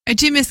I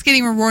do miss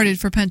getting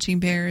rewarded for punching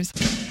bears.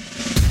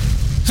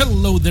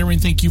 Hello there,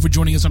 and thank you for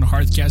joining us on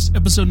Hearthcast,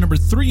 episode number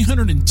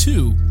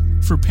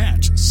 302 for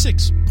patch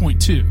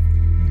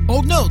 6.2.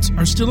 Old notes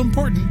are still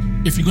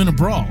important if you're going to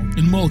brawl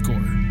in Mulcore.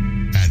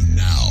 And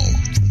now,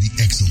 from the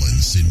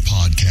Excellence in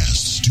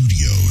Podcast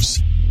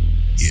Studios,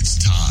 it's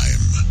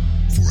time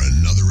for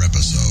another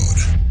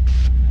episode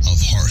of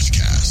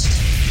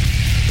Hearthcast.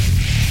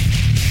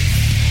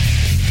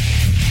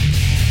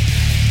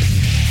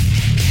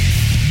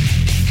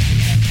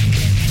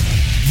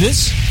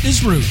 This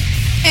is Rude.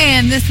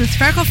 And this is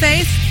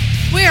Freckleface.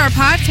 We are a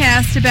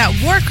podcast about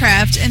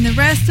Warcraft and the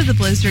rest of the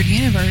Blizzard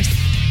universe.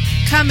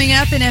 Coming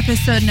up in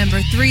episode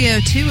number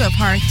 302 of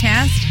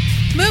Hearthcast,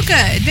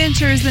 Muka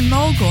Adventures in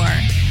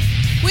Mulgore.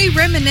 We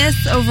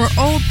reminisce over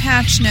old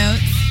patch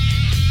notes,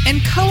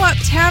 and Co-op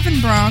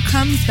Tavern Brawl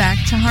comes back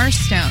to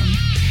Hearthstone.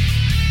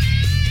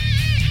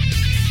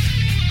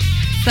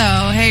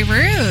 So, hey,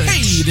 Rude.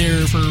 Hey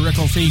there,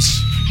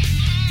 Freckleface.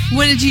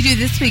 What did you do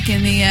this week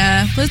in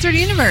the Blizzard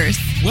universe?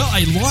 Well,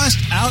 I lost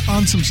out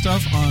on some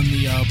stuff on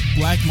the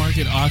black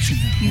market auction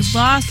house. You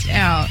lost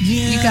out.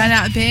 Yeah. You got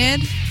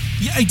outbid?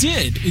 Yeah, I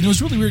did. And it was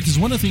really weird because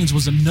one of the things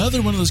was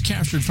another one of those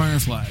captured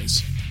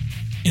fireflies.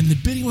 And the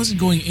bidding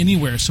wasn't going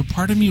anywhere. So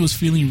part of me was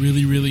feeling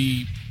really,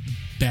 really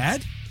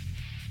bad.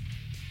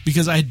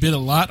 Because I had bid a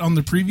lot on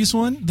the previous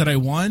one that I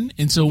won.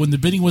 And so when the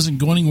bidding wasn't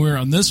going anywhere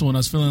on this one, I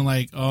was feeling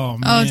like, oh,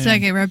 man. Oh, it's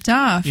like it ripped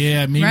off.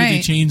 Yeah, maybe right.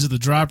 they changed the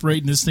drop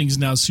rate and this thing's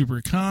now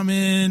super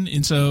common.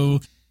 And so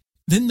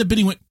then the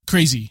bidding went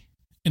crazy.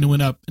 And it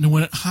went up. And it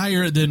went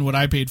higher than what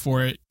I paid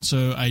for it.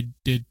 So I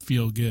did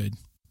feel good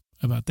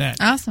about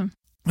that. Awesome.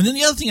 And then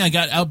the other thing I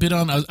got outbid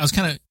on, I was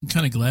kind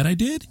of glad I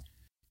did.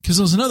 Because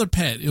it was another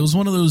pet. It was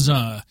one of those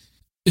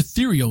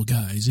ethereal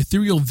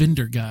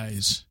vendor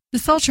guys. The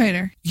Soul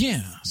Trader.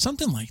 Yeah,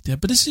 something like that.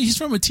 But he's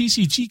from a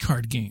TCG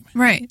card game.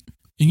 Right.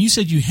 And you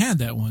said you had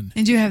that one.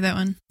 I do have that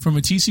one. From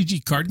a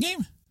TCG card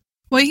game?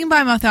 Well, you can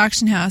buy him off the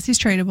auction house. He's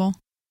tradable.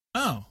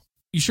 Oh.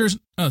 You sure?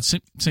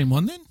 Same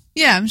one then?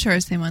 Yeah, I'm sure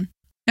it's the same one.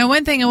 Now,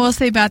 one thing I will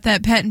say about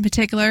that pet in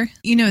particular,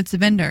 it's a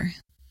vendor.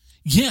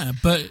 Yeah,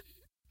 but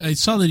I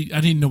saw that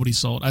I didn't know what he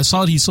sold. I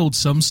saw that he sold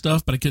some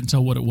stuff, but I couldn't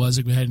tell what it was,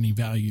 if it had any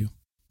value.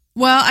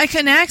 Well, I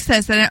couldn't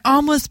access it. I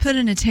almost put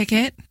in a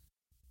ticket,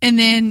 and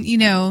then,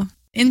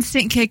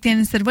 Instinct kicked in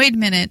and said, wait a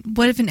minute,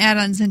 what if an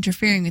add-on's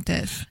interfering with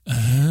this?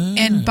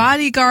 And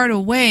Bodyguard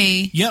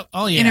Away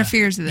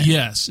interferes with it.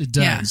 Yes, it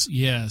does.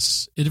 Yeah.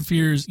 Yes. It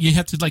interferes. You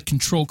have to,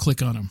 control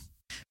click on them.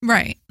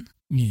 Right.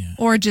 Yeah.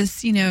 Or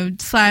just,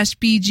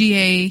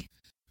 /BGA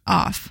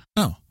off.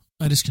 Oh,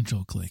 I just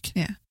control click.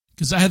 Yeah.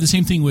 Because I had the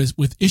same thing with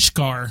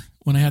Ishkar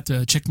when I had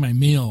to check my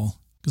mail.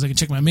 Because I can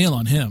check my mail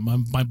on him,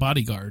 on my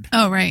bodyguard.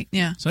 Oh, right,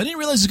 yeah. So I didn't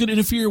realize it's going to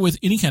interfere with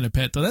any kind of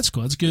pet, though. That's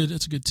cool. That's good.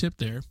 That's a good tip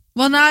there.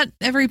 Well, not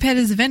every pet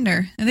is a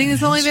vendor. I think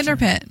it's the only vendor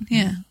pet.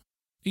 Yeah.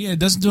 Yeah, it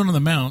doesn't do it on the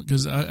mount,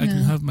 because I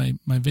can have my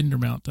vendor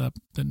mount up.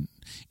 Then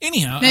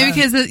anyhow. Maybe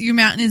because your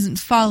mountain isn't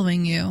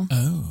following you.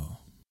 Oh.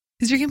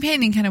 Because your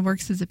companion kind of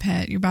works as a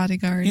pet, your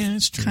bodyguard. Yeah,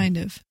 that's true. Kind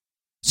of.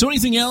 So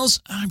anything else?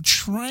 I'm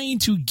trying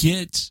to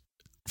get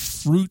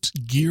Fruit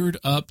geared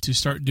up to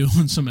start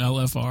doing some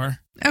LFR.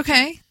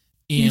 Okay.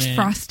 Your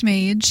Frost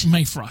Mage.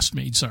 My Frost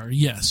Mage, sorry.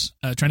 Yes.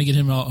 Trying to get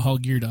him all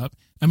geared up.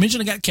 I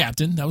mentioned I got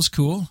Captain. That was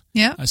cool.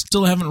 Yeah. I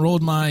still haven't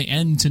rolled my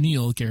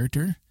Antonil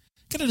character.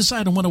 Got to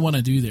decide on what I want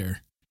to do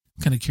there.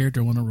 What kind of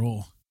character I want to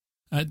roll.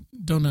 I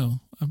don't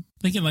know. I'm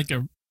thinking like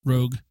a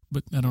rogue,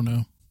 but I don't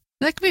know.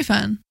 That could be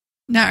fun.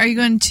 Now, are you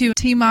going to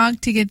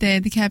T-Mog to get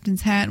the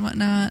captain's hat and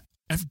whatnot?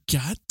 I've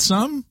got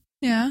some.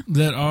 Yeah.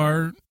 That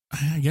are...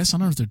 I guess I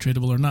don't know if they're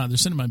tradable or not. They're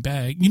sitting in my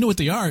bag. You know what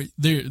they are?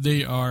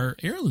 They are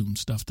heirloom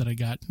stuff that I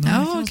got.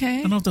 Okay.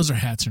 I don't know if those are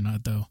hats or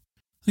not, though.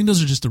 I think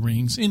those are just the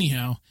rings.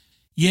 Anyhow,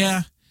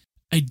 yeah,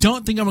 I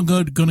don't think I'm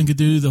going to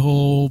do the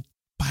whole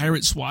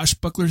pirate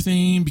swashbuckler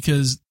thing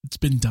because it's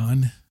been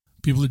done.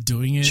 People are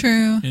doing it.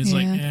 True. And it's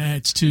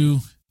it's too...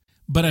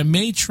 But I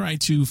may try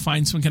to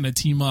find some kind of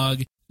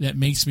T-Mog that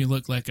makes me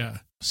look like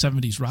a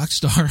 70s rock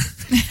star.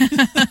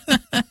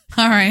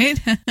 All right.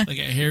 Like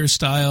a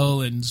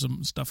hairstyle and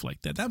some stuff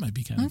like that. That might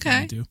be kind of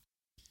fun to do.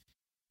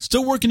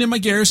 Still working in my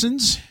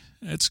garrisons.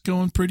 That's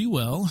going pretty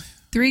well.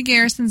 3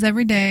 garrisons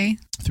every day.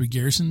 3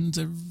 garrisons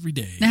every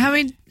day. Now, how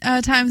many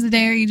times a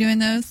day are you doing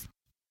those?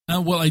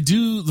 Well, I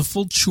do the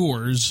full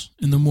chores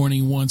in the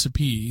morning once a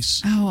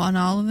piece. Oh, on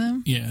all of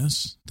them?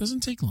 Yes. Doesn't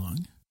take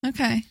long.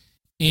 Okay.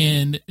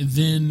 And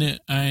then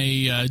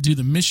I do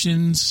the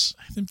missions.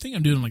 I think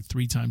I'm doing them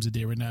 3 times a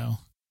day right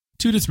now.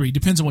 2 to 3.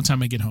 Depends on what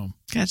time I get home.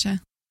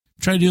 Gotcha.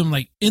 Try to do them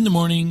in the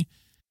morning.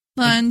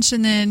 Lunch,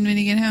 and then when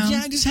you get home?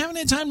 Yeah, I just haven't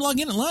had time to log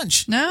in at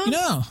lunch. No?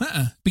 No.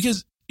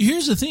 Because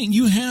here's the thing.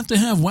 You have to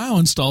have WoW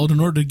installed in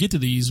order to get to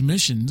these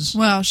missions.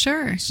 Well,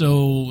 sure.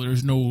 So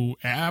there's no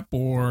app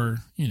or,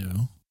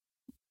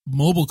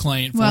 mobile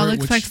client for it. Well, it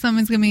looks like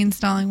someone's going to be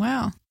installing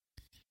WoW.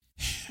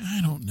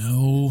 I don't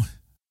know.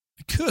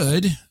 I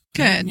could.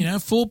 Good. I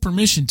have full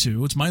permission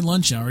to. It's my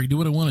lunch hour. I can do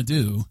what I want to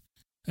do.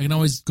 I can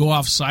always go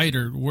off site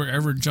or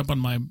wherever and jump on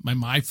my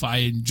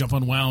MiFi and jump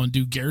on WoW and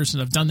do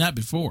Garrison. I've done that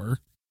before.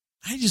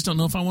 I just don't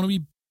know if I want to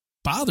be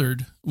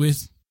bothered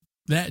with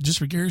that just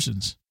for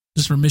garrisons,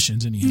 just for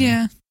missions anyhow.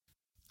 Yeah.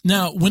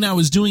 Now, when I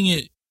was doing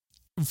it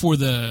for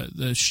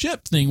the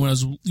ship thing, when I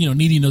was,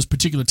 needing those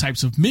particular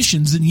types of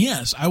missions, then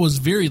yes, I was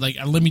very like,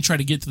 let me try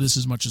to get to this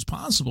as much as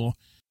possible.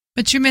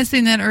 But you're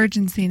missing that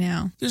urgency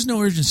now. There's no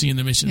urgency in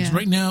the missions. Yeah.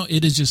 Right now,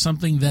 it is just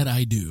something that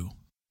I do.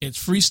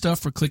 It's free stuff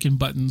for clicking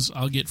buttons.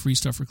 I'll get free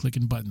stuff for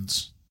clicking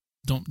buttons.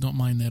 Don't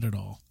mind that at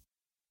all.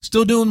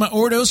 Still doing my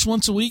Ordos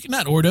once a week.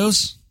 Not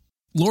Ordos.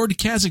 Lord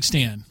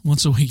Kazakhstan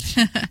once a week.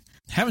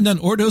 Haven't done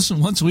Ordos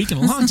once a week in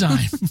a long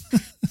time.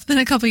 It's been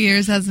a couple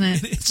years,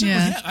 hasn't it?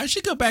 Yeah. I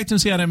should go back to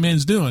and see how that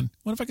man's doing.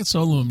 What if I could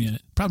solo him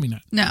yet? Probably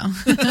not. No.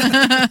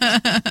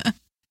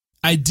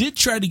 I did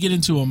try to get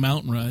into a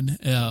mount run,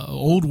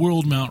 old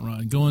world mount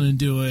run, going and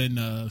doing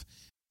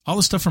all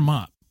the stuff from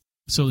MOP.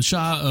 So the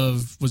Shah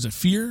of, was it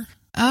Fear?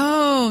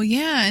 Oh,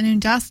 yeah,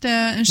 and Undasta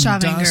and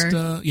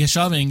Shavanger. Yeah,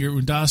 Shavanger,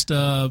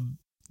 Undasta,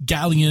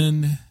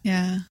 Galleon.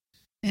 Yeah.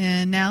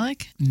 And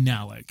Nalik?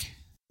 Nalik.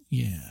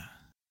 Yeah.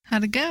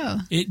 How'd it go?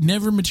 It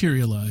never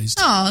materialized.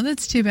 Oh,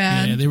 that's too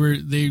bad. Yeah,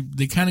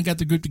 they kind of got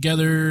the group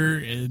together,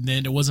 and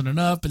then it wasn't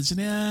enough, but they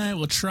said,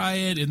 we'll try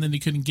it, and then they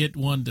couldn't get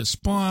one to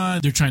spawn.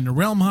 They're trying to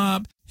realm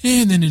hop,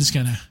 and then they just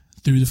kind of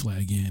threw the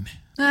flag in.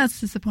 That's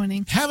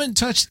disappointing. Haven't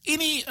touched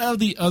any of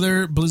the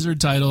other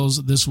Blizzard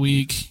titles this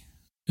week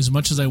as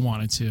much as I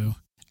wanted to.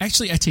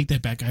 Actually, I take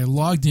that back. I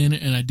logged in,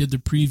 and I did the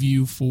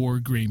preview for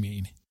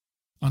Greymane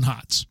on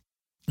HOTS.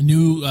 A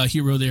new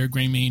hero there,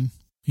 Greymane.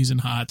 He's in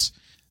HOTS.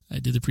 I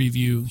did the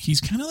preview.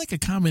 He's kind of like a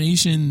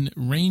combination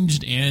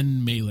ranged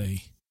and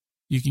melee.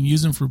 You can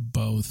use him for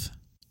both.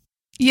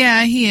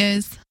 Yeah, he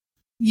is.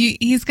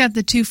 He's got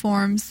the two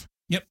forms.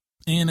 Yep.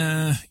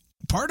 And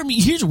part of me,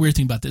 here's a weird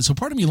thing about this. So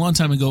part of me a long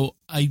time ago,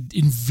 I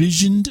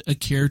envisioned a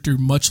character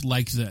much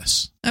like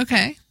this.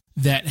 Okay.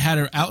 That had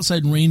an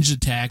outside ranged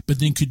attack, but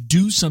then could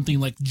do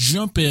something like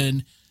jump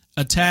in,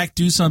 attack,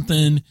 do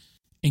something,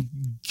 and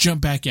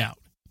jump back out.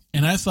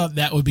 And I thought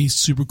that would be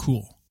super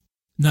cool.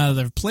 Now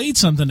that I've played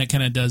something that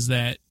kind of does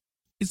that,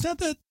 it's not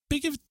that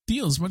big of a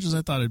deal as much as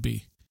I thought it'd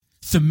be.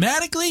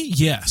 Thematically,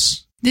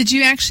 yes. Did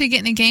you actually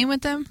get in a game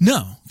with them?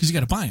 No, because you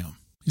got to buy him.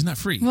 He's not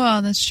free.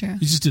 Well, that's true. You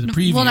just do the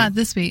preview. Well, not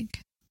this week.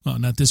 Oh,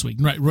 not this week.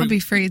 Right. It'll be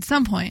free at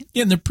some point.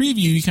 Yeah, in the preview,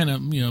 you kind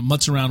of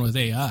mutz around with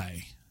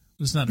AI.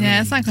 It's not.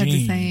 Yeah, it's not quite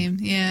the same.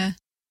 Yeah.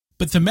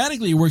 But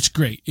thematically, it works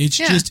great. It's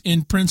just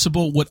in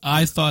principle what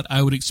I thought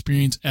I would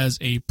experience as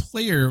a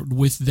player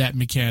with that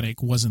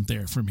mechanic wasn't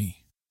there for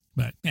me.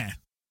 But yeah.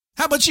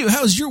 How about you?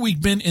 How's your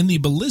week been in the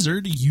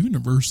Blizzard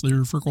universe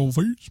there,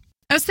 Freckleface?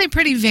 I would say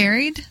pretty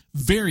varied.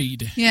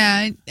 Varied.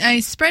 Yeah,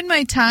 I spread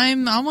my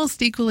time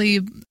almost equally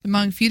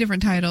among a few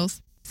different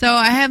titles. So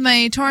I have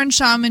my Tauren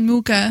Shaman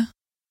Muka.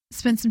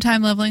 Spent some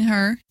time leveling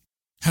her.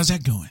 How's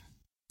that going?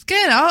 It's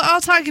good.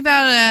 I'll talk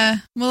about it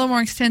a little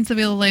more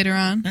extensively a little later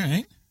on. All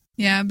right.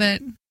 Yeah,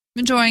 but I'm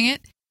enjoying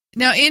it.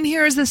 Now, in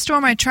Heroes of the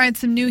Storm, I tried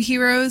some new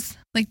heroes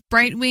like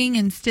Brightwing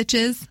and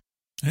Stitches.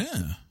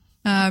 Yeah.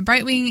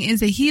 Brightwing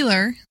is a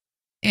healer,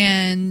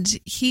 and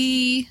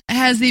he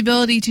has the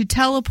ability to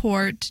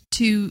teleport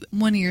to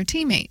one of your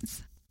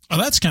teammates. Oh,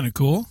 that's kind of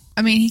cool.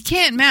 I mean, he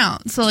can't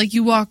mount, so like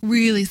you walk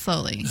really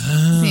slowly.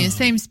 Oh.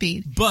 Same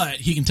speed. But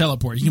he can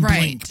teleport. He can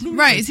blink.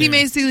 Right, so you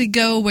basically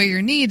go where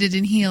you're needed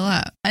and heal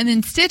up. And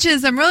then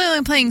Stitches, I'm really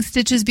only playing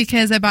Stitches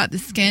because I bought the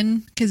skin,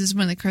 because it's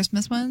one of the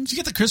Christmas ones. Did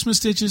you get the Christmas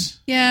Stitches?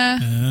 Yeah.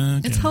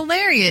 Okay. It's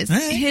hilarious.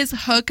 Right. His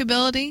hook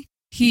ability,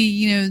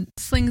 he,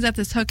 slings out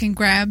this hook and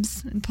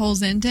grabs and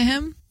pulls into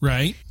him.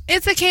 Right.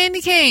 It's a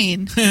candy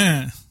cane.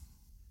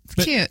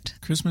 It's cute.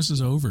 Christmas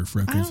is over,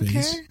 Freckleface. I don't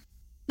care.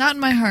 Not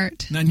in my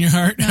heart. Not in your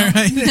heart? No. All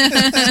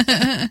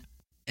right.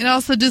 It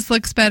also just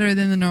looks better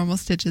than the normal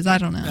Stitches. I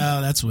don't know.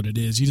 Oh, that's what it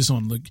is. You just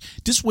want to look.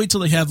 Just wait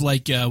till they have,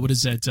 like, what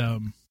is that?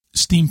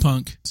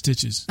 Steampunk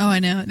Stitches. Oh, I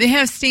know. They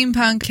have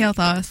Steampunk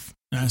Kael'thas.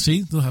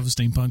 See? They'll have a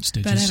Steampunk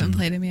Stitches. But I haven't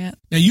played him yet.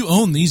 Now, you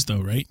own these,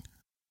 though, right?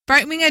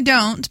 Brightwing I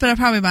don't, but I'll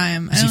probably buy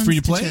him. Is he free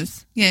to play?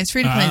 Yeah, it's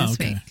free to play this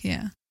week.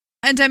 Yeah.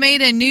 And I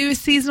made a new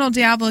seasonal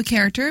Diablo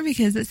character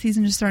because that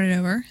season just started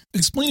over.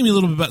 Explain to me a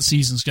little bit about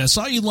seasons, guys.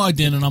 I saw you logged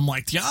in, and I'm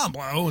like,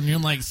 Diablo, and you're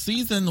like,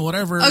 season,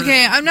 whatever.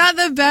 Okay, I'm not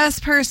the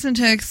best person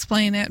to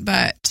explain it,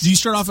 but... Do you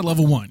start off at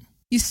level 1?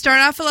 You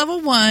start off at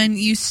level 1.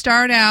 You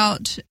start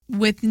out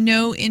with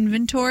no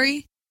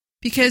inventory.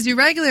 Because your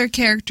regular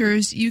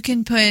characters, you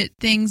can put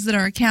things that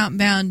are account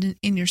bound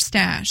in your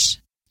stash.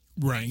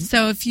 Right.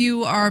 So if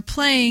you are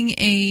playing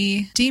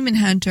a demon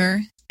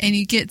hunter and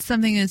you get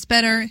something that's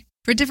better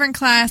for a different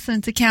class and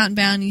it's account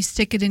bound, you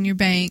stick it in your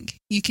bank,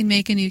 you can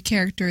make a new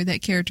character.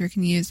 That character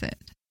can use it.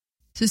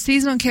 So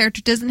seasonal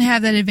character doesn't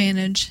have that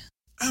advantage.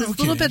 So it's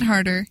a little bit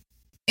harder.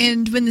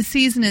 And when the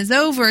season is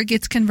over, it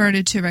gets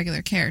converted to a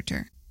regular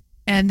character.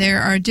 And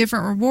there are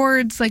different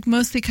rewards, like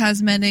mostly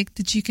cosmetic,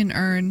 that you can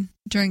earn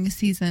during the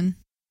season.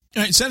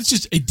 All right, so that's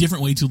just a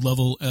different way to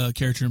level a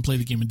character and play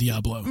the game of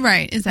Diablo.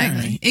 Right,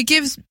 exactly. Right. It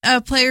gives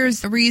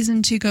players a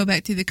reason to go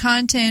back through the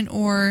content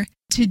or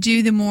to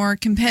do the more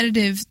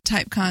competitive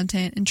type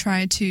content and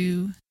try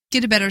to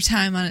get a better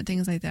time on it,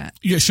 things like that.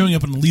 You're showing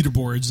up on the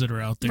leaderboards that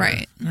are out there.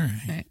 Right. All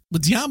right. Right.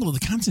 But Diablo, the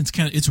content's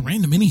it's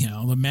random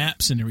anyhow, the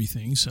maps and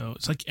everything. So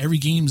it's like every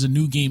game's a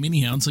new game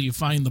anyhow until you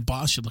find the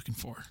boss you're looking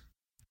for.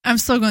 I'm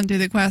still going through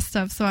the quest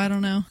stuff, so I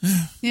don't know.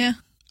 Yeah.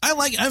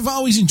 I've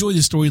always enjoyed the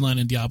storyline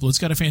in Diablo. It's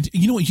got a fantastic.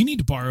 You know what? You need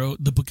to borrow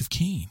the Book of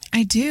Cain.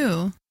 I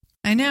do.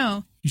 I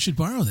know. You should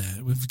borrow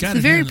that. We've got It's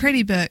a very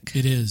pretty book.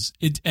 It is.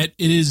 It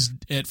is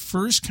at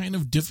first kind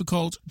of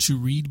difficult to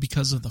read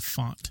because of the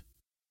font.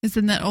 It's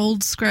in that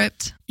old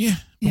script. Yeah.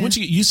 But once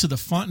you get used to the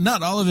font,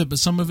 not all of it, but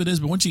some of it is,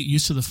 but once you get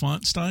used to the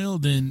font style,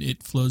 then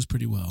it flows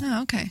pretty well.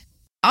 Oh, okay.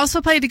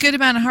 Also played a good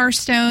amount of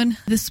Hearthstone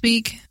this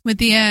week with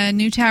the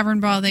new Tavern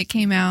Brawl that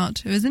came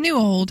out. It was a new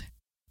old.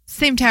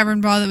 Same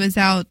Tavern Brawl that was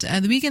out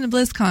the weekend of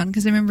BlizzCon,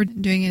 because I remember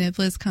doing it at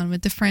BlizzCon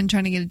with a friend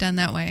trying to get it done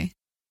that way.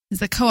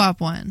 It's a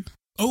co-op one.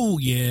 Oh,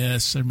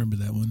 yes. I remember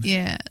that one.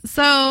 Yeah.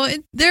 So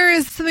there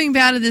is something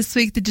about it this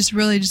week that just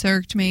really just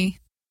irked me.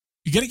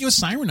 You got to give a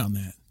Siren on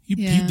that.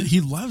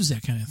 He loves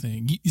that kind of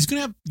thing.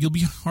 You'll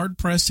be hard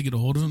pressed to get a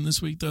hold of him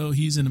this week, though.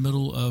 He's in the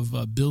middle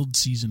of build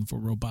season for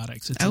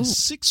robotics. It's a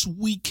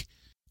 6-week,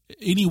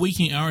 any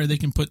waking hour they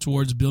can put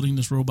towards building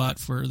this robot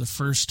for the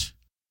first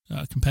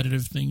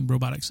competitive thing,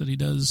 robotics that he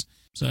does.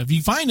 So if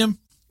you find him,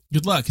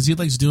 good luck, because he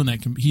likes doing that.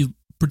 He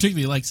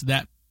particularly likes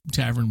that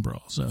Tavern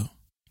Brawl. So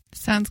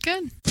sounds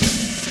good.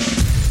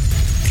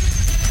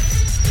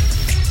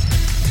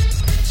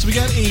 So we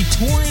got a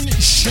Tauren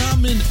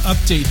Shaman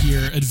update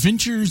here.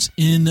 Adventures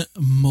in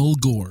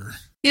Mulgore.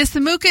 Yes, the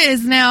Muka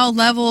is now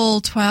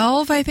level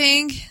 12, I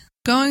think.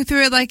 Going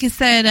through it, like I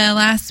said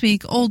last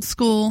week, old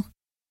school.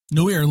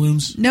 No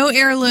heirlooms. No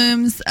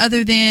heirlooms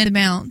other than the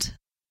mount.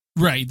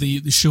 Right,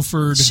 the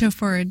chauffeured.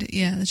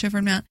 The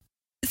chauffeured mount.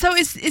 So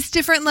it's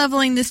different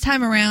leveling this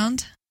time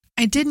around.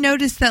 I did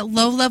notice that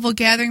low-level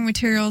gathering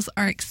materials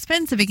are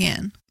expensive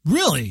again.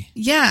 Really?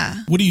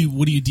 Yeah. What do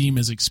you deem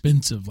as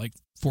expensive? Like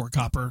 4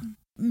 copper?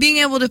 Being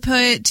able to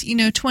put,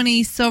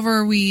 20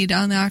 silver weed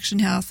on the auction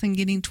house and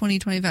getting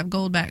 25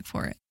 gold back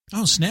for it.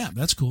 Oh, snap.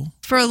 That's cool.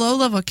 For a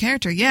low-level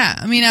character, yeah.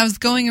 I mean, I was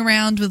going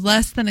around with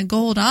less than a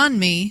gold on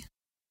me.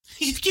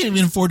 You can't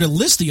even afford to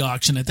list the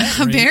auction at that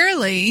rate.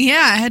 Barely,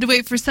 yeah. I had to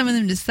wait for some of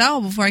them to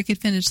sell before I could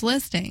finish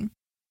listing.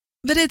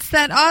 But it's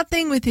that odd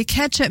thing with the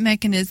catch-up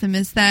mechanism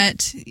is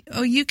that,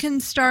 you can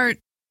start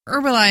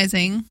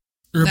herbalizing.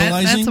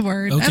 Herbalizing? That's a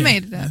word. Okay. I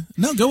made it up.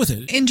 No, go with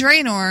it. In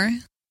Draenor,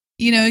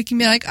 you can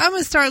be like, I'm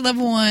going to start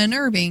level 1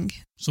 herbing.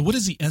 So what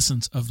is the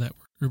essence of that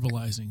word,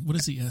 herbalizing? What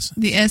is the essence?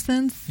 The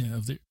essence?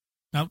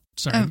 Yeah,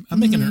 sorry. I'm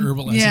making an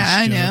herbal essence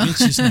I joke. know. It's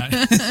just not...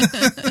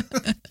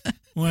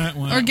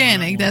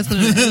 Organic, that's what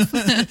it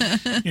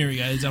is. Here we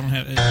go. I don't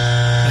have it.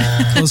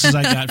 As close as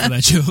I got for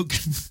that joke.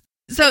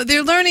 So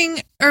they're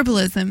learning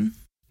herbalism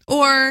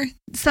or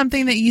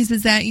something that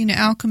uses that,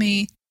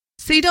 alchemy.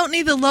 So you don't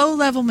need the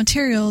low-level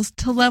materials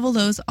to level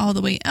those all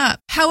the way up.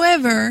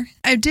 However,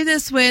 I did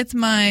this with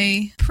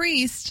my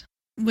priest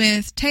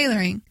with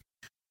tailoring.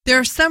 There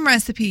are some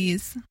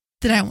recipes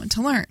that I want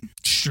to learn.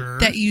 Sure.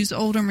 That use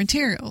older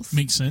materials.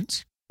 Makes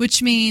sense.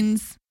 Which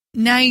means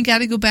now you got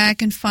to go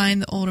back and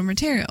find the older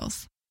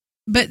materials.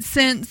 But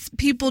since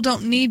people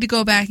don't need to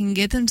go back and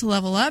get them to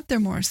level up, they're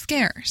more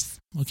scarce.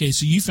 Okay,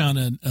 so you found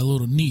a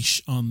little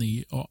niche on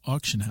the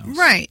auction house.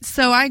 Right.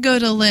 So I go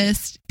to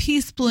list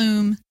Peace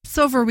Bloom,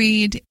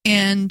 Silverweed,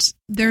 and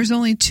there's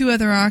only 2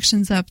 other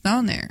auctions up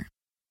on there.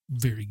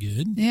 Very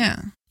good.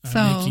 Yeah.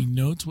 I'm making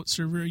notes. What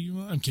server are you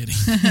on? I'm kidding.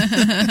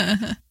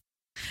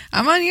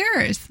 I'm on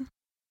yours.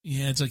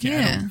 Yeah, it's okay.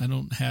 Yeah. I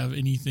don't have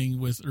anything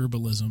with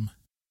herbalism.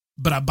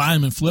 But I buy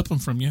them and flip them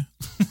from you.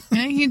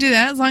 Yeah, you can do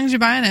that as long as you're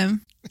buying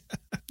them.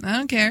 I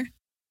don't care.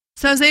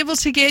 So I was able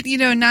to get,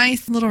 a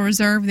nice little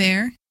reserve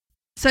there.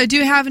 So I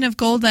do have enough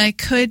gold that I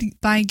could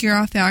buy gear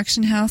off the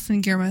auction house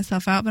and gear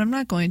myself out, but I'm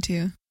not going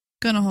to.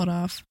 Going to hold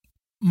off.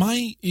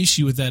 My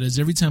issue with that is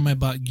every time I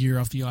bought gear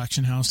off the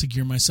auction house to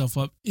gear myself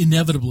up,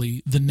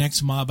 inevitably the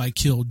next mob I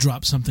kill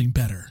drops something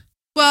better.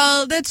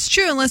 Well, that's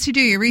true unless you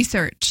do your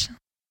research.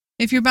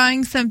 If you're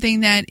buying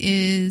something that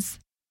is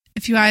a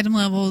few item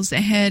levels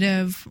ahead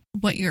of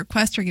what your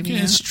quests are giving you.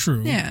 That's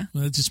true. Yeah.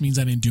 Well, that just means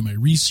I didn't do my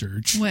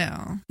research.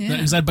 Well, yeah.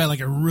 Because I'd buy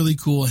like a really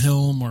cool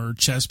helm or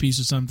chest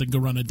piece or something, go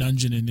run a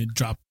dungeon, and it'd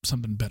drop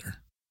something better.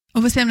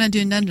 Obviously, I'm not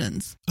doing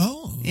dungeons.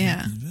 Oh.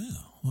 Yeah.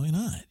 Well, why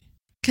not?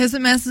 Because it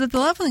messes up the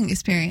leveling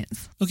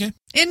experience. Okay.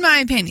 In my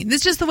opinion.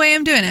 That's just the way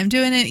I'm doing it. I'm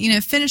doing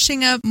it,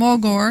 finishing up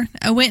Mulgore.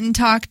 I went and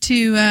talked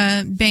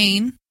to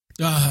Bane.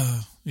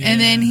 Yeah.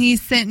 And then he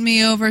sent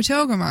me over to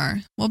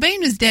Orgrimmar. Well,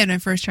 Bane was dead when I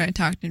first tried to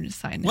talk to him,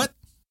 just side note. What?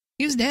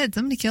 He was dead.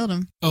 Somebody killed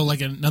him. Oh,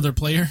 like another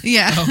player?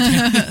 Yeah.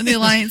 Okay. The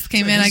Alliance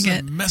came in, I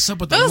get. Mess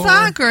up with the That was lore.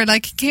 awkward.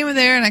 Like, he came over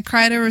there and I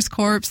cried over his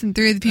corpse, and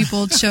 3 of the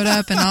people showed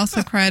up and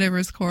also cried over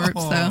his corpse.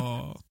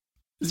 So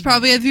it's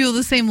probably other people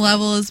the same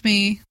level as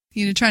me,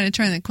 trying to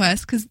turn the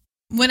quest. Because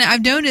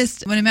I've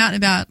noticed when I'm out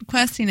and about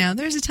questing now,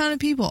 there's a ton of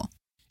people.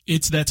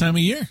 It's that time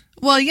of year.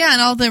 Well, yeah,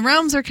 and all the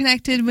realms are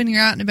connected when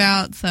you're out and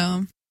about,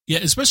 so. Yeah,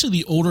 especially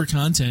the older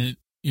content.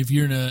 if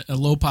you're in a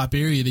low pop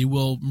area, they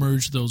will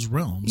merge those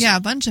realms. Yeah, a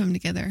bunch of them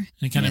together. And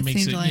it kind of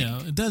makes it, like.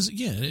 it does,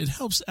 it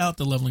helps out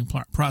the leveling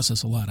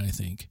process a lot, I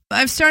think.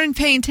 I've started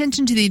paying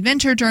attention to the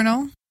adventure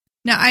journal.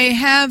 Now, I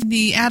have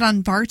the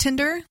add-on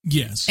bartender.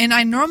 Yes. And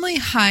I normally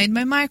hide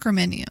my micro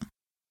menu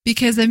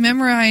because I've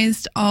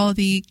memorized all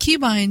the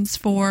keybinds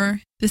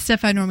for the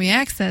stuff I normally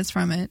access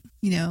from it.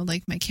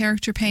 Like my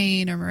character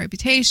paint or my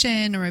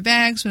reputation or my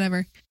bags,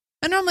 whatever.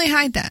 I normally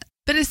hide that.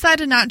 But I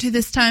decided not to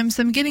this time,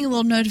 so I'm getting a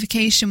little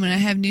notification when I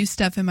have new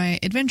stuff in my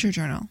adventure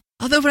journal.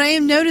 Although what I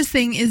am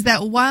noticing is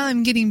that while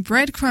I'm getting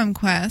breadcrumb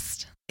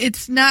quest,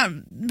 it's not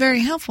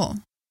very helpful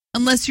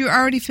unless you're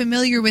already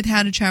familiar with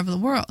how to travel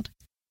the world.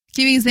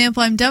 Give you an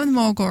example, I'm done with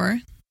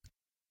Mulgore.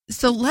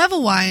 So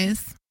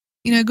level-wise,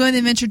 go in the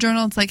adventure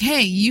journal, it's like,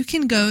 hey, you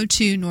can go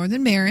to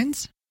Northern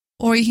Barrens,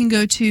 or you can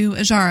go to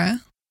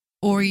Ajara,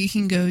 or you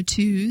can go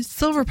to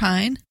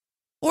Silverpine,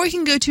 or you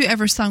can go to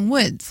Eversong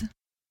Woods.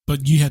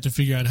 But you have to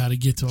figure out how to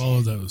get to all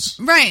of those.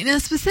 Right. Now,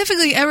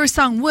 specifically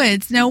Eversong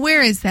Woods. Now,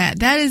 where is that?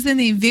 That is in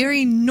the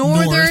very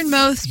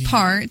northernmost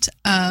part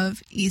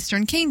of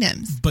Eastern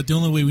Kingdoms. But the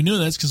only way we know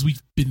that is because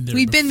we've been there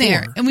before. Been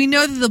there. And we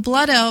know that the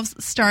Blood Elves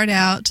start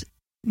out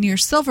near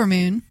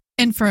Silvermoon.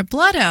 And for a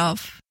Blood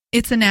Elf,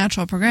 it's a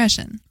natural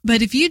progression.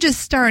 But if you just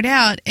start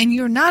out and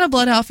you're not a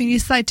Blood Elf and you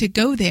decide to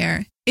go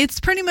there,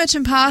 it's pretty much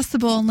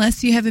impossible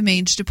unless you have a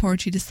mage to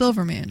port you to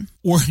Silvermoon.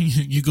 Or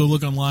you go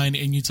look online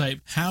and you type,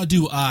 how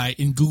do I,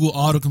 in Google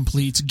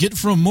autocompletes, get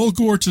from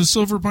Mulgore to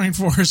Silverpine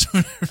Forest?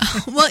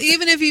 Well,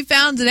 even if you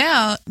found it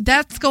out,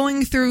 that's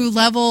going through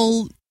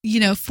level,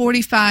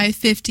 45,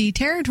 50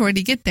 territory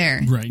to get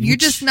there. Right. You're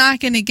just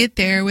not going to get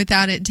there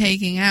without it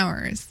taking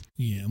hours.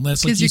 Yeah,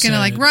 unless because you're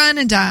going to run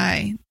and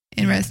die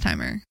in rest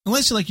timer.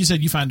 Unless, like you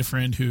said, you find a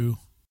friend who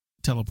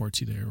teleports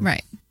you there.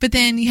 Right. But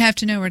then you have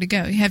to know where to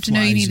go. You have to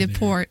know you need to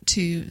port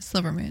to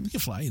Silvermoon. I can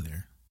fly you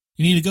there.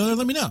 You need to go there,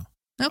 let me know.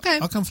 Okay.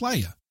 I'll come fly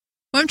you.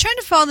 Well, I'm trying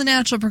to follow the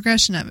natural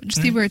progression of it,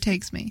 to see where it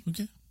takes me.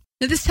 Okay.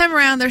 Now, this time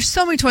around, there's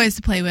so many toys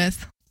to play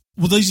with.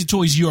 Well, those are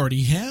toys you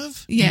already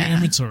have in your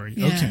inventory.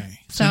 Yeah. Okay.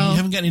 So you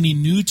haven't got any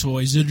new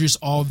toys. They're just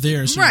all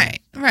there. So right.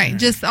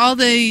 Just all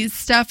the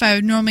stuff I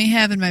would normally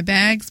have in my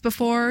bags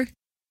before.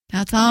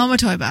 That's all in my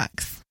toy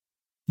box.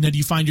 Now, do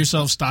you find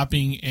yourself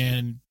stopping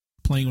and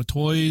playing with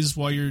toys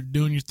while you're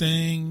doing your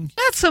thing?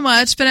 Not so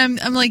much, but I'm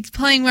like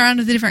playing around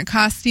with the different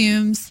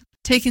costumes,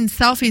 taking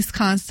selfies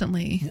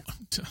constantly.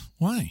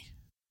 Why?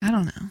 I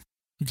don't know.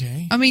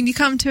 Okay. I mean, you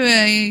come to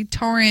a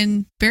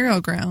Tauren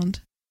burial ground.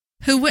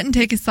 Who wouldn't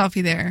take a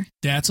selfie there?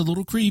 That's a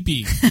little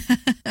creepy.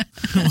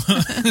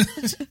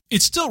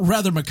 It's still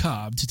rather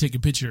macabre to take a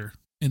picture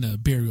in a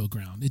burial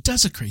ground. It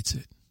desecrates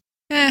it.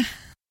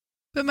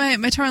 But my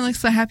Tauren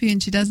looks so happy when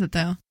she does it,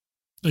 though.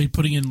 Are you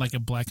putting in like a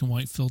black and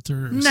white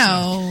filter?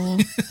 No.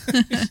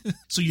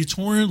 So your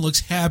Tauren looks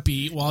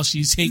happy while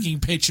she's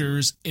taking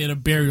pictures in a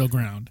burial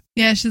ground.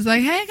 Yeah, she's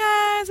like, hey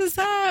guys, what's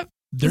up?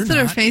 That's what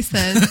her face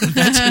says.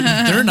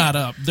 They're not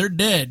up. They're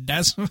dead.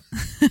 That's...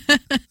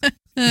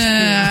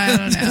 I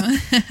don't know.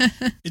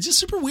 It's just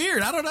super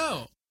weird. I don't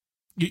know.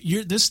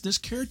 This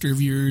character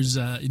of yours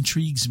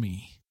intrigues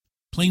me.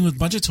 Playing with a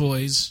bunch of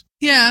toys.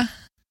 Yeah.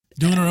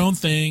 Doing her own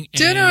thing.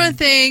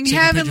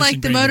 Having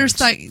like the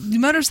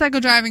motorcycle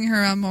driving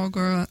her on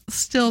Mulgore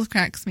still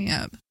cracks me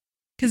up.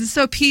 Because it's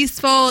so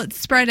peaceful. It's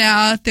spread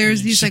out.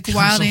 There's these like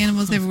wild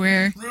animals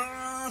everywhere.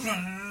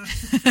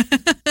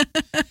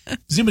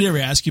 Does anybody ever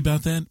ask you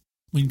about that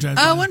when you drive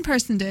by? Oh, one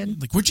person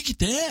did. Like, where'd you get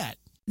that?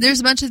 There's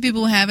a bunch of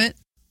people who have it.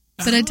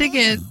 But I did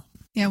get,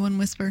 one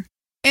whisper.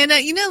 And,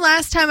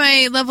 last time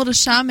I leveled a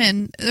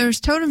shaman, there's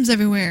totems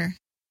everywhere.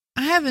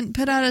 I haven't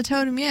put out a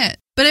totem yet.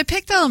 But I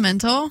picked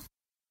elemental.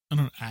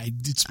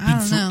 It's been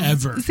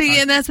forever. See,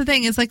 and that's the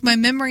thing. It's like my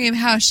memory of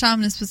how a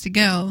shaman is supposed to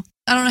go.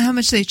 I don't know how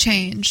much they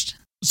changed.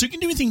 So you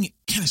can do anything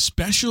kind of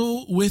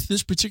special with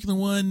this particular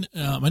one?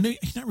 I know you're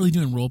not really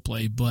doing role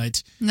play,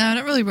 but... No,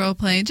 not really role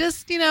play.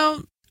 Just,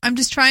 I'm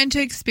just trying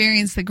to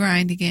experience the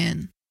grind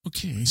again.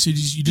 Okay, so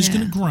you're just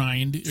going to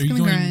grind.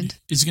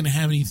 Is it going to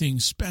have anything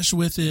special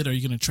with it? Are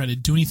you going to try to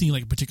do anything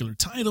like a particular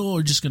title,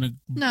 or just going to...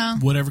 No.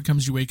 Whatever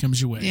comes your way,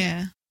 comes your way?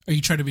 Yeah. Are you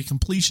trying to be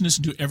completionist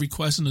and do every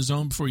quest in the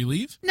zone before you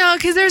leave? No,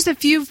 because there's a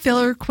few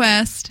filler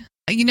quests.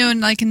 In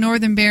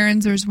Northern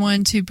Barrens, there's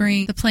one to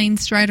bring the Plain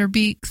Strider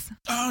beaks.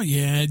 Oh,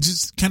 yeah,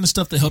 just kind of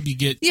stuff to help you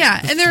get...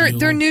 Yeah, and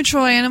they're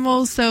neutral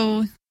animals,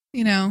 so,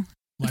 it's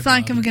not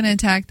like I'm going to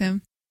attack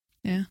them.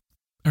 Yeah.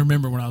 I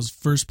remember when I was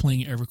first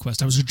playing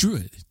EverQuest, I was a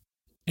druid.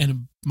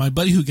 And my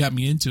buddy who got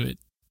me into it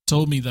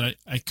told me that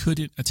I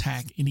couldn't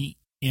attack any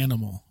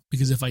animal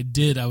because if I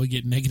did, I would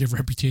get negative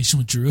reputation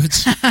with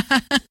druids.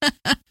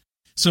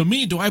 So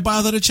do I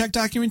bother to check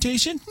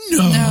documentation?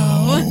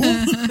 No.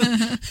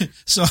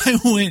 So I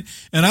went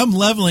and I'm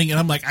leveling and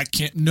I'm like,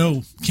 can't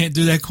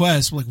do that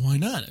quest. I'm like, why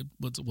not?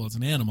 Well, it's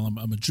an animal.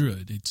 I'm a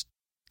druid. And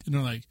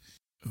they're like,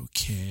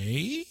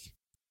 okay,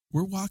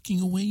 we're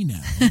walking away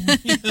now.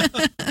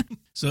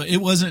 So it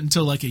wasn't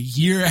until like a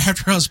year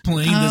after I was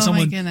playing that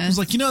someone was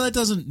like, that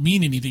doesn't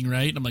mean anything,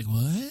 right? And I'm like,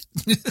 what?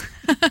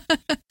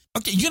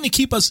 Okay, you're going to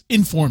keep us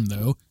informed,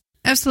 though.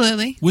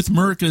 Absolutely. With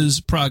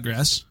Murka's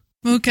progress.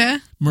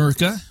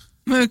 Murka.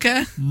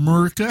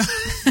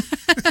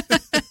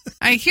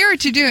 I hear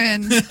what you're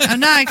doing. I'm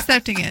not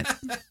accepting it.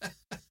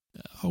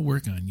 I'll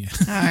work on you.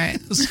 All right.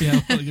 See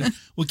how it goes.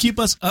 Well, keep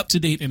us up to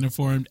date and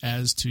informed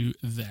as to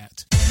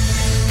that.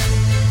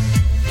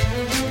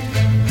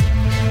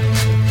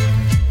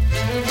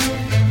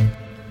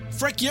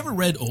 Freck, you ever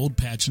read old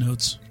patch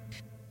notes?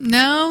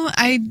 No,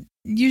 I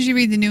usually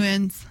read the new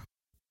ones.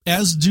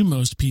 As do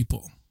most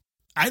people.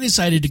 I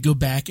decided to go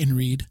back and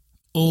read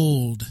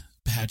old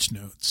patch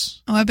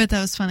notes. Oh, I bet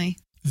that was funny.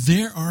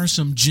 There are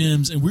some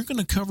gems, and we're going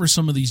to cover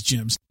some of these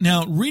gems.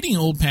 Now, reading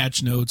old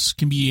patch notes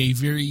can be a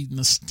very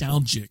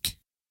nostalgic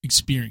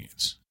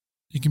experience.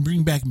 It can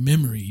bring back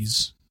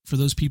memories for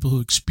those people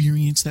who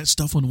experienced that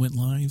stuff when it went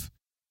live.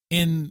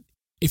 And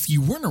if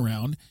you weren't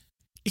around,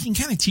 it can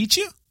kind of teach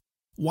you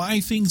why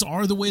things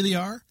are the way they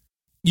are.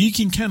 You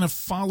can kind of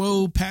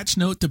follow patch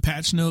note to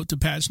patch note to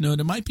patch note.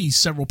 It might be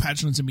several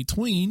patch notes in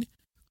between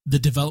the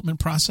development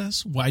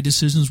process, why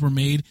decisions were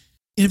made.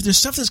 And if there's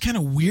stuff that's kind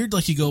of weird,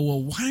 like you go,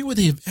 well, why would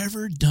they have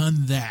ever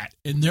done that?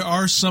 And there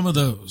are some of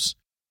those.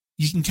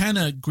 You can kind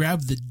of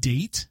grab the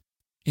date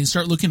and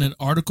start looking at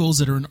articles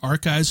that are in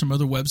archives from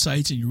other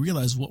websites, and you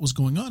realize what was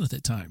going on at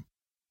that time.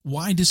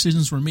 Why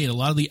decisions were made. A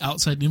lot of the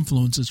outside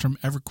influences from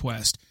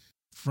EverQuest,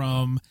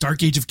 from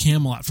Dark Age of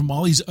Camelot, from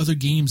all these other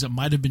games that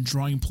might have been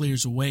drawing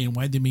players away and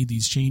why they made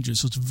these changes.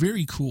 So it's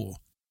very cool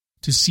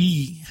to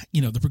see,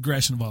 the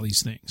progression of all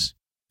these things.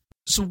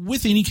 So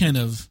with any kind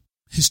of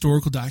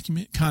historical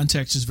document,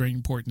 context is very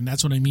important. And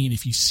that's what I mean.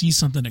 If you see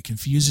something that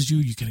confuses you,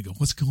 you kind of go,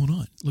 what's going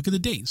on? Look at the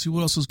date. See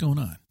what else is going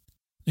on.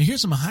 Now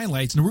here's some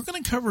highlights. And we're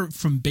going to cover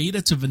from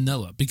beta to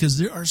vanilla because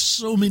there are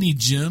so many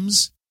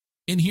gems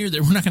in here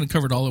that we're not going to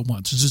cover it all at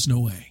once. There's just no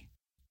way.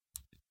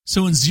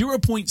 So in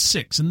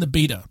 0.6 in the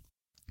beta,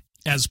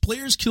 as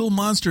players kill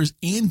monsters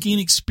and gain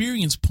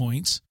experience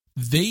points,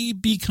 they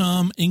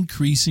become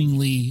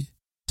increasingly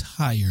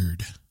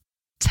tired.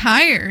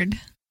 Tired?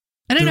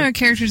 I don't know how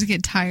characters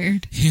get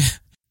tired. Yeah.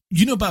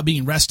 You know about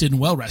being rested and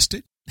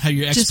well-rested? How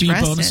your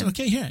XP bonus...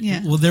 Okay,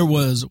 yeah. Well, there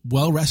was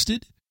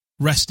well-rested,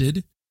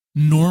 rested,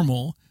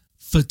 normal,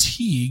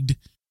 fatigued,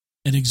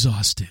 and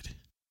exhausted.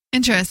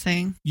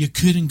 Interesting. You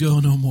couldn't go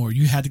no more.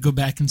 You had to go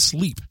back and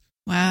sleep.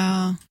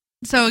 Wow.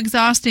 So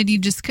exhausted, you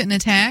just couldn't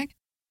attack?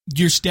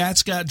 Your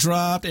stats got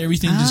dropped.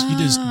 Everything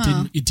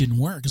didn't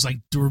work. It's like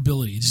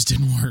durability. It just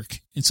didn't work.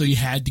 And so you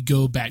had to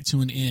go back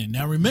to an inn.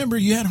 Now remember,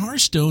 you had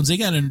Hearthstones. They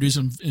got introduced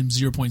in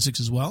 0.6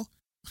 as well.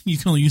 You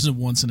can only use them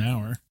once an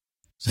hour.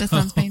 That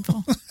sounds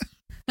painful.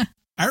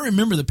 I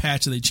remember the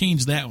patch that they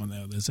changed that one,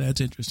 though.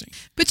 That's interesting.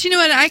 But you know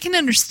what? I can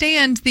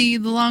understand the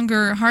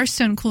longer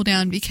Hearthstone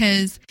cooldown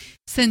because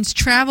since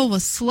travel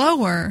was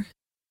slower,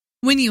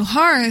 when you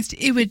hearthed,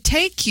 it would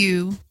take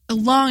you a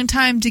long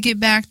time to get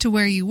back to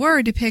where you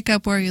were to pick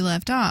up where you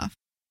left off.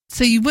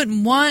 So you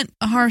wouldn't want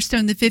a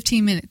Hearthstone the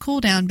 15-minute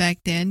cooldown back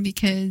then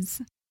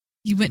because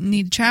you wouldn't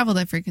need to travel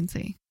that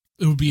frequency.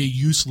 It would be a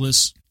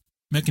useless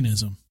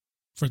mechanism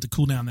for it to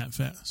cool down that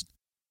fast.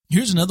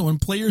 Here's another one.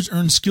 Players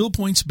earn skill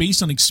points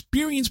based on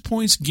experience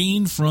points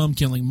gained from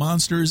killing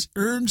monsters.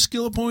 Earned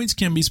skill points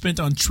can be spent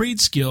on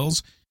trade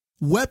skills,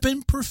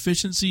 weapon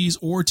proficiencies,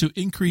 or to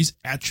increase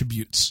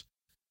attributes.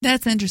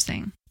 That's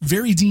interesting.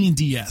 Very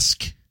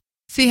D&D-esque.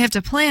 So you have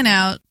to plan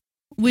out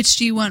which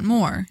do you want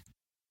more.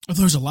 Oh,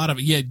 there's a lot of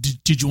it. Yeah,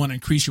 did you want to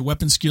increase your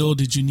weapon skill?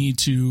 Did you need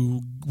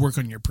to work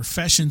on your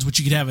professions? Which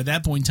you could have at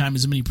that point in time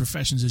as many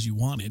professions as you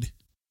wanted.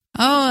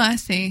 Oh, I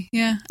see.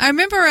 Yeah. I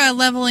remember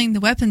leveling the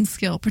weapon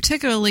skill,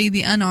 particularly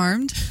the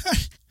unarmed.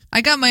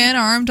 I got my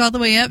unarmed all the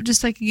way up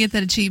just so I could get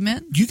that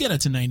achievement. You got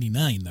it to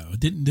 99, though.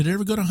 Did it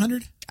ever go to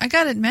 100? I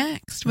got it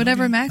maxed,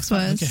 whatever max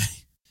was.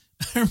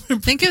 Okay. I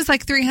think it was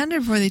like 300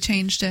 before they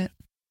changed it.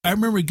 I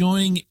remember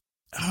going...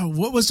 Oh,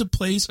 what was the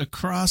place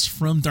across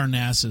from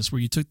Darnassus where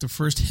you took the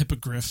first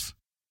hippogriff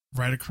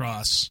right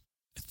across?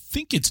 I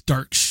think it's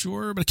Dark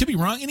Shore, but I could be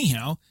wrong.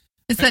 Anyhow.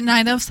 Is that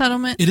Night Elf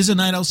settlement? It is a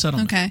Night Elf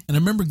settlement. Okay. And I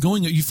remember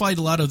going, you fight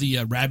a lot of the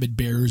rabid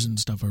bears and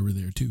stuff over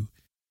there too.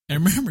 And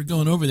I remember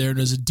going over there and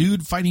there's a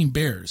dude fighting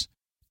bears.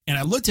 And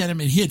I looked at him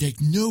and he had like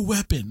no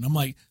weapon. I'm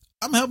like,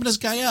 I'm helping this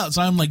guy out.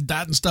 So I'm like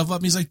dotting stuff up.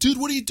 And he's like, dude,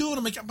 what are you doing?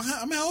 I'm like,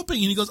 I'm helping.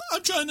 And he goes,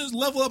 I'm trying to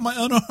level up my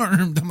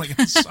unarmed. I'm like,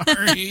 I'm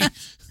sorry.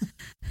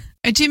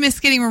 I do miss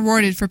getting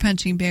rewarded for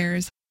punching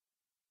bears.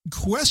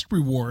 Quest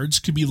rewards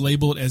could be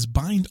labeled as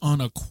bind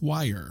on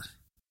acquire.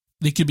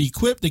 They could be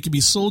equipped, they could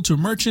be sold to a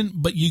merchant,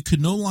 but you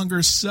could no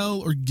longer sell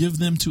or give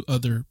them to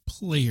other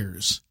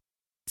players.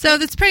 So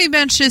that's pretty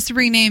much just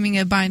renaming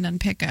a bind on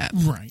pickup.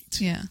 Right.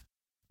 Yeah.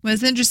 Well,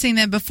 it's interesting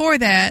that before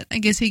that, I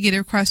guess you get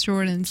a quest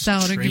reward and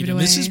sell it or give it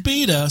away. This is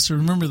beta, so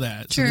remember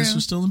that. True. So this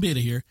was still in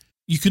beta here.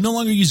 You can no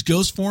longer use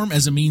ghost form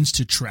as a means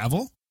to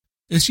travel.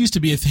 This used to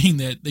be a thing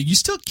that you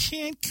still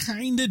can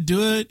kind of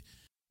do it.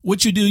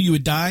 What you do, you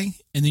would die,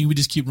 and then you would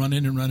just keep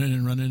running and running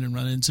and running and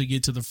running until you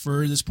get to the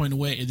furthest point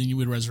away, and then you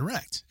would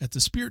resurrect at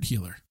the spirit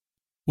healer.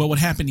 Well, what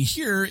happened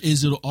here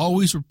is it'll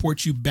always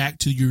report you back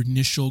to your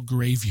initial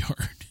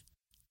graveyard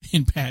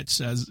in patch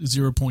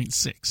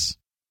 0.6.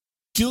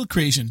 Guild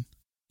creation.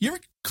 You ever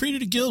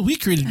created a guild? We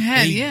created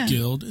a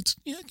guild. It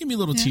can be a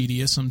little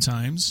tedious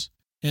sometimes.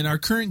 And our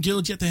current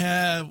guild, you have to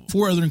have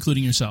 4 other,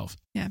 including yourself.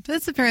 Yeah, but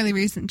that's a fairly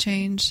recent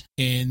change.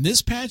 In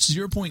this patch,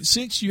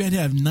 0.6, you had to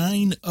have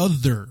 9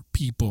 other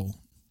people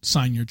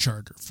sign your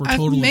charter for a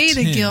total of 10. I've made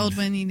a guild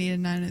when you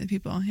needed 9 other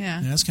people, yeah.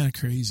 That's kind of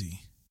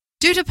crazy.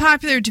 Due to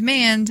popular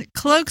demand,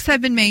 cloaks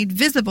have been made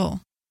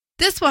visible.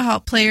 This will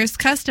help players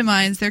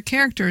customize their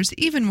characters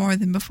even more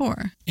than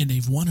before. And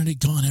they've wanted it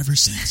gone ever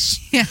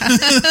since. Yeah.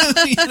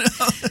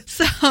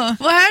 So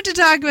we'll have to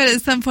talk about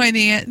at some point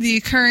the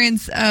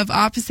occurrence of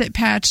opposite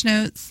patch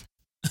notes.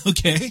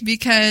 Okay.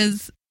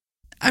 Because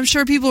I'm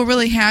sure people were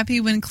really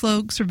happy when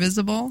cloaks were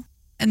visible.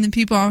 And then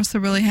people are also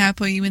really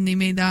happy when they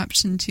made the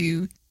option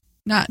to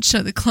not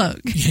show the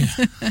cloak. Yeah.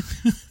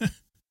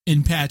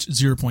 In patch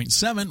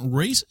 0.7,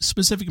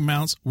 race-specific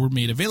mounts were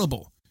made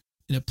available.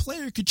 And a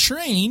player could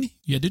train,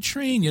 you had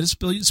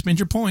to spend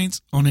your points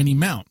on any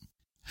mount.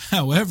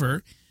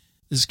 However,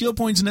 the skill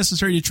points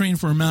necessary to train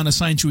for a mount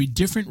assigned to a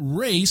different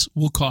race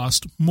will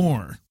cost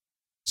more.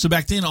 So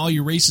back then, all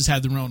your races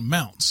had their own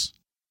mounts.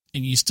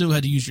 And you still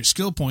had to use your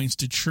skill points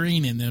to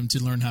train in them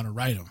to learn how to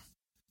ride them.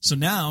 So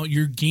now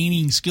you're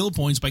gaining skill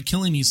points by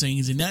killing these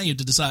things, and now you have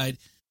to decide,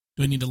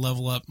 do I need to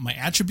level up my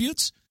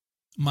attributes,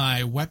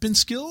 my weapon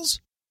skills,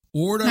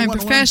 or do I want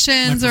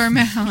professions or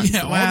mounts?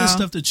 Yeah, all this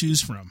stuff to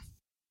choose from.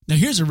 Now,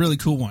 here's a really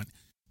cool one.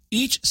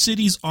 Each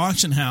city's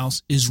auction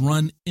house is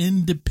run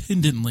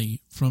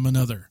independently from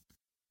another.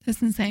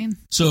 That's insane.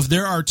 So if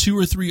there are 2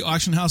 or 3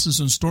 auction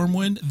houses in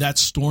Stormwind,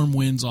 that's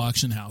Stormwind's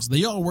auction house.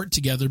 They all work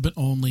together, but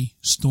only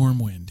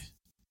Stormwind.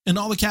 And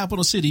all the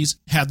capital cities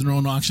had their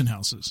own auction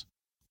houses,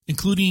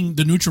 including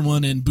the neutral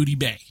one in Booty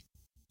Bay.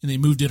 And they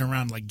moved it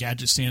around like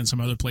Gadget Stand and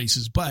some other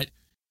places, but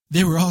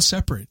they were all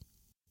separate.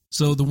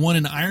 So the one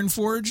in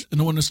Ironforge and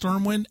the one in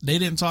Stormwind, they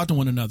didn't talk to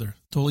one another.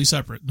 Totally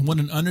separate. The one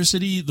in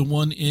Undercity, the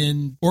one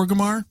in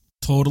Orgrimmar,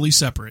 totally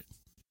separate.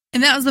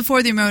 And that was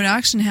before the remote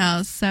auction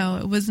house, so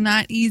it was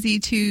not easy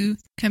to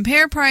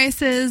compare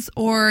prices,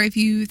 or if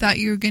you thought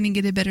you were going to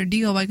get a better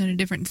deal by going to a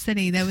different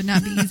city, that would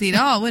not be easy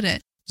at all, would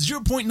it?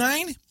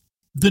 0.9,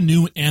 the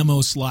new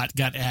ammo slot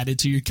got added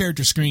to your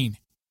character screen.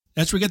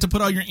 That's where you get to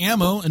put all your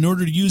ammo in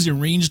order to use a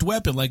ranged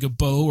weapon like a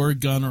bow or a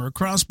gun or a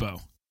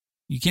crossbow.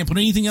 You can't put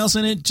anything else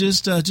in it,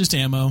 just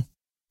ammo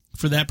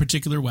for that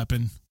particular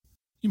weapon.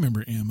 You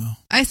remember ammo.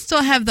 I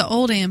still have the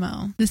old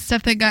ammo, the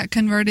stuff that got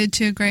converted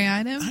to a gray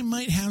item. I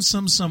might have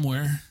some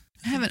somewhere.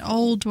 I have an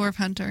old Dwarf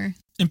Hunter.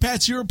 In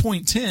patch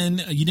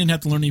 0.10, you didn't have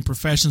to learn any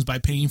professions by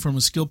paying for them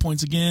with skill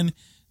points again.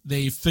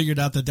 They figured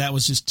out that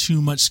was just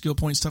too much skill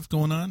point stuff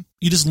going on.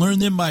 You just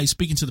learned them by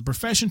speaking to the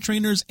profession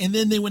trainers, and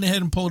then they went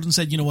ahead and pulled and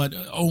said, you know what,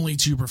 only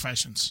 2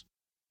 professions.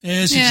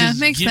 Makes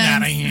sense.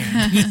 Out of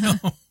hand. You know?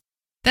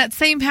 That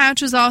same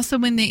patch was also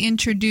when they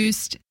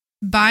introduced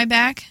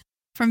buyback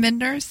from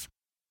vendors,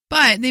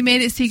 but they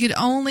made it so you could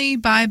only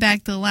buy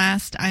back the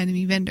last item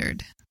you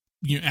vendored.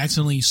 You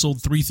accidentally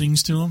sold 3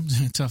 things to them?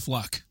 Tough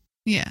luck.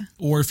 Yeah.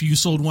 Or if you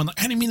sold one,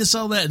 I didn't mean to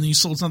sell that, and then you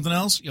sold something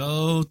else,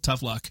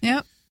 tough luck.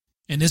 Yep.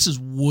 And this is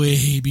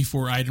way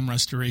before item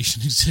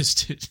restoration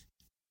existed.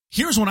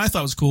 Here's one I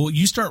thought was cool.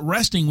 You start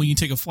resting when you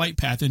take a flight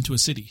path into a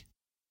city.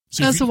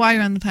 So while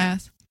you're on the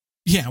path.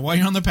 Yeah, while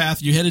you're on the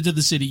path, you headed to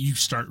the city,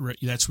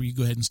 that's where you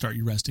go ahead and start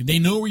your resting. They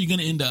know where you're going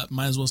to end up.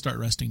 Might as well start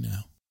resting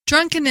now.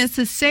 Drunkenness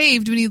is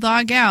saved when you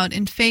log out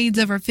and fades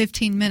over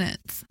 15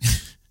 minutes.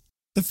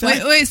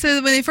 Wait,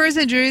 so when they first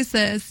introduced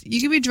this,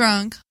 you can be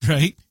drunk.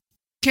 Right.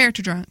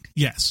 Character drunk.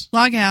 Yes.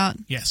 Log out.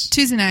 Yes.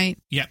 Tuesday night.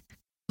 Yep.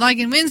 Log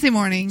in Wednesday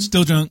morning.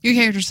 Still drunk. Your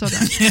character's still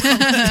drunk.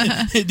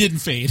 It didn't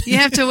fade. You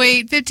have to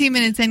wait 15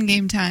 minutes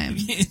in-game time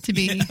to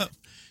be... Yeah.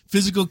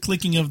 Physical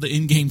clicking of the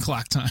in-game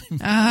clock time.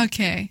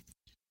 Okay.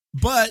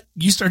 But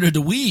you started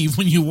to weave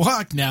when you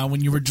walked now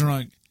when you were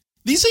drunk.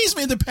 These things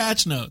made the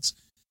patch notes.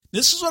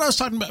 This is what I was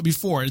talking about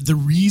before. The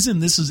reason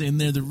this is in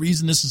there, the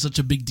reason this is such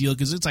a big deal,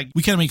 because it's like,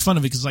 we kind of make fun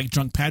of it because it's like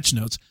drunk patch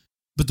notes.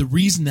 But the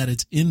reason that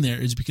it's in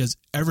there is because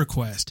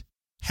EverQuest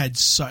had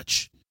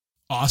such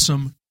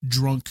awesome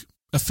drunk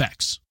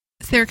effects.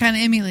 So they were kind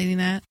of emulating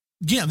that.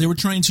 Yeah, they were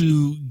trying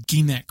to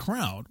gain that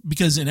crowd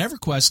because in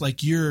EverQuest,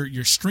 like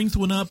your strength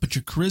went up, but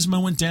your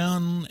charisma went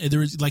down. There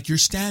was like your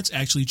stats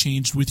actually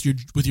changed with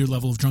your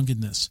level of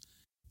drunkenness,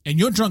 and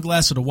your drunk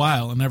lasted a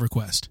while in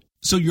EverQuest.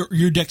 So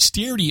your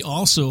dexterity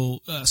also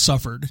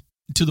suffered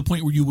to the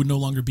point where you would no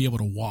longer be able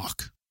to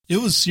walk. It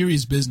was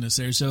serious business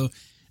there. So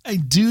I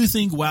do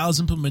think WoW's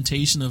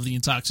implementation of the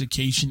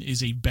intoxication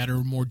is a better,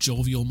 more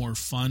jovial, more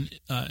fun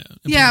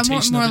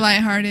implementation. More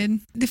lighthearted.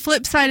 The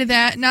flip side of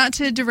that, not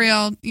to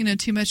derail,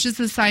 too much, just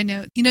a side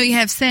note. You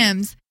have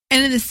Sims,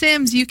 and in the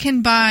Sims, you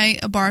can buy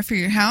a bar for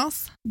your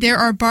house. There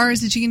are bars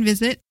that you can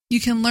visit.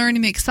 You can learn a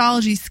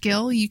mixology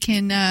skill. You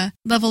can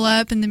level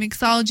up in the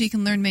mixology. You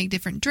can learn to make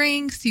different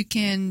drinks. You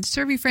can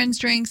serve your friends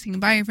drinks. You can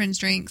buy your friends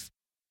drinks.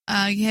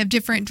 You have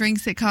different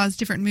drinks that cause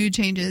different mood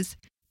changes.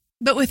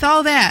 But with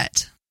all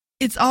that,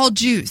 it's all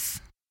juice.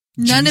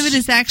 None of it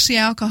is actually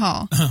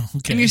alcohol. Oh,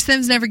 okay. And your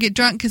Sims never get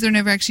drunk because they're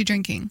never actually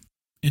drinking.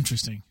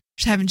 Interesting.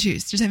 Just having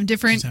juice. Just having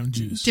different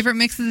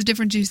mixes of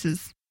different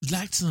juices.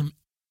 Like some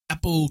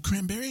apple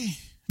cranberry?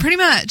 Pretty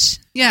much.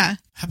 Yeah.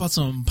 How about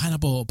some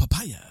pineapple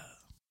papaya?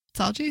 It's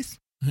all juice.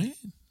 Right.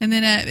 And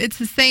then it's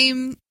the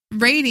same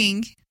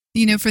rating,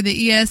 for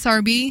the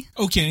ESRB.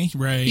 Okay,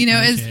 right.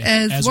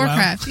 As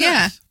Warcraft. Well?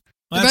 Yeah.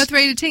 Well, They're both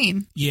rated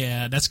teen.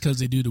 Yeah, that's because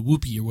they do the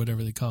whoopee or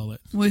whatever they call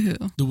it.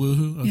 Woohoo. The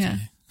woohoo? Okay. Yeah.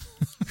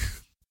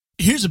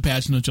 Here's a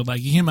patch note you'll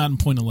like. It came out in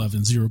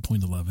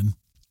 0.11.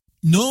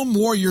 Gnome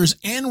warriors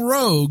and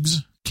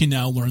rogues can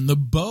now learn the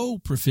bow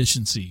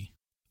proficiency.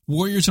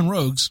 Warriors and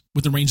rogues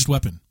with a ranged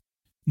weapon.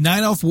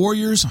 Night elf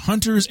warriors,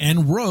 hunters,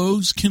 and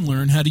rogues can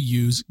learn how to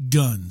use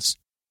guns.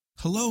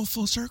 Hello,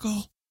 full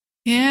circle.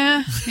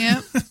 Yeah,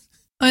 yep.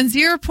 On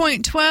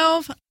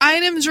 0.12,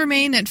 items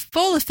remain at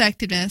full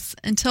effectiveness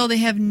until they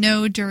have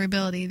no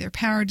durability. Their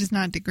power does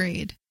not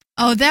degrade.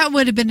 Oh, that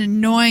would have been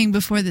annoying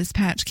before this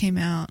patch came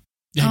out.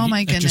 Yeah, oh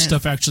my goodness. Your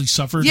stuff actually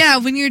suffered? Yeah,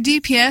 when your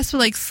DPS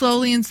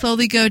would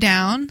slowly go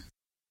down.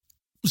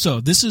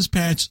 So this is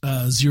patch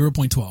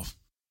 0.12.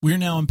 We're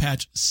now in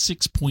patch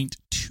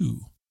 6.2.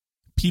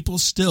 People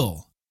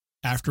still,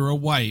 after a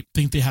wipe,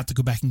 think they have to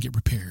go back and get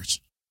repairs.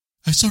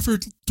 I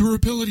suffered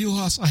durability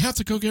loss. I have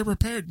to go get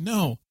repaired.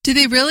 No. Do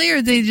they really, or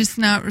are they just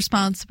not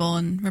responsible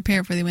and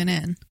repair before they went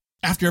in?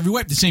 After every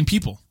wipe, the same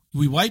people.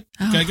 We wipe,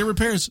 gotta get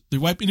repairs. They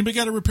wipe. Anybody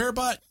got a repair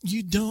bot?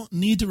 You don't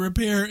need to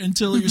repair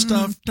until your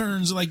stuff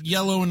turns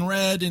yellow and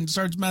red and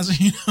starts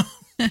messing.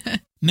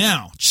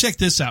 Now, check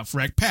this out,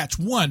 Freck. Patch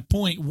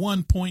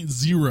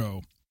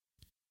 1.1.0.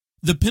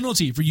 The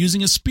penalty for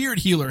using a spirit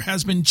healer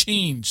has been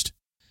changed.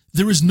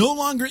 There is no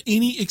longer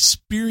any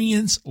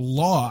experience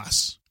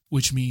loss,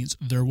 which means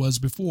there was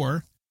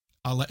before.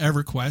 A la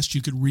EverQuest,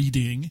 you could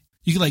re-ding.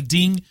 You could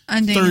ding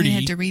Unding, 30. you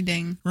had to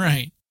re-ding.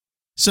 Right.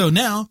 So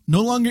now,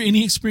 no longer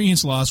any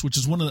experience loss, which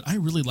is I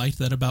really liked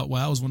that about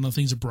WoW. It was one of the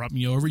things that brought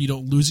me over. You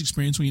don't lose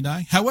experience when you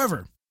die.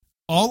 However,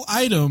 all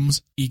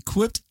items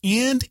equipped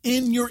and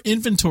in your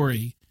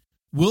inventory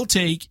will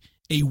take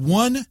a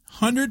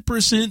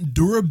 100%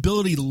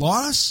 durability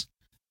loss,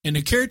 and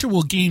the character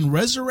will gain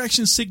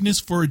resurrection sickness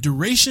for a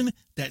duration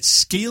that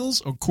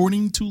scales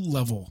according to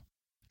level.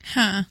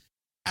 Huh.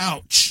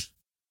 Ouch.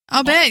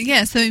 I'll bet,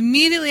 yeah. So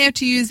immediately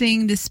after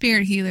using the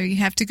spirit healer, you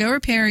have to go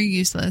repair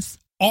useless.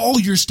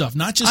 All your stuff,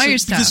 not just all your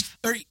stuff.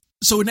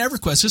 So in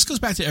EverQuest, this goes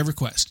back to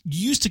EverQuest.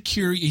 You used to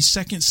carry a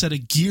second set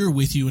of gear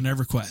with you in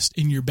EverQuest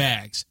in your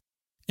bags.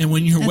 And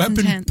when your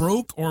weapon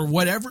broke or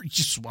whatever, you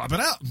just swap it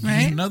out.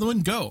 Right. Another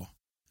one, go.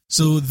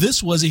 So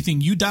this was a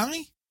thing. You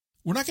die,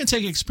 we're not going to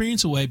take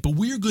experience away, but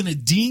we're going to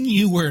ding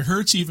you where it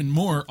hurts even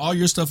more. All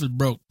your stuff is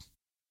broke.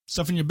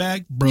 Stuff in your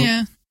bag, broke.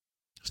 Yeah.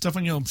 Stuff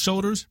on your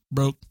shoulders,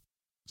 broke.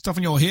 Stuff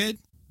on your head,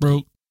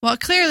 broke. Well,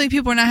 clearly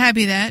people are not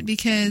happy with that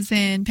because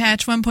in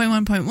patch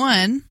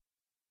 1.1.1,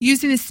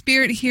 using a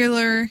spirit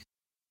healer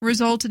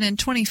resulted in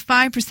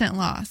 25%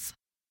 loss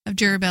of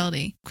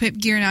durability, equipped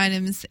gear and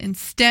items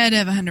instead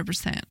of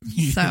 100%.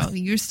 Yeah. So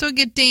you still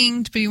get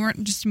dinged, but you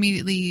weren't just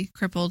immediately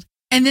crippled.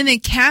 And then they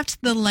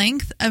capped the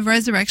length of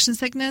resurrection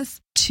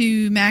sickness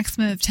to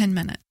maximum of 10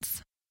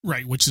 minutes.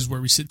 Right, which is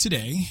where we sit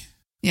today.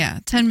 Yeah,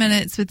 10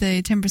 minutes with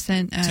a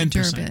 10%,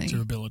 10%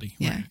 durability.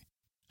 Yeah. Right.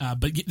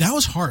 But that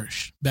was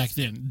harsh back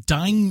then.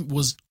 Dying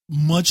was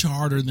much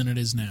harder than it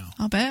is now.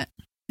 I'll bet.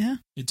 Yeah.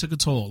 It took a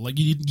toll.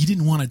 You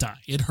didn't want to die.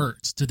 It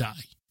hurts to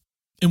die.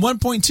 In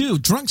 1.2,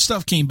 drunk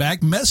stuff came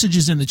back.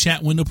 Messages in the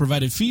chat window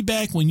provided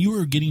feedback when you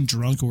were getting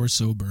drunk or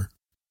sober.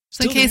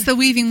 So in case the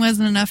weaving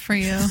wasn't enough for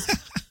you.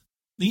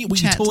 We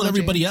told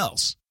everybody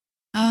else.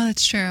 Oh,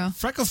 that's true.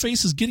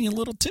 Freckleface is getting a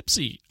little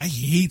tipsy. I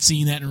hate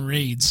seeing that in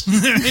raids. No!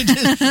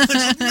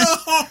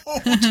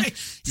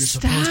 You're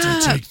supposed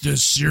to take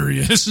this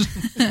serious.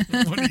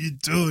 What are you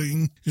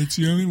doing? It's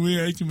the only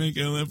way I can make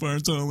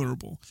LFR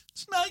tolerable.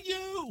 It's not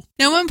you.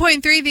 Now,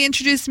 1.3, they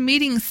introduced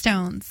meeting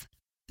stones.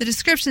 The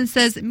description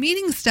says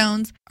meeting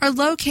stones are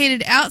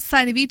located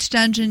outside of each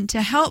dungeon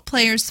to help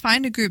players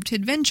find a group to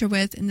adventure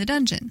with in the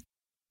dungeon.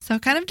 So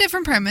kind of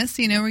different premise.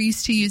 We're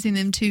used to using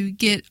them to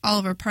get all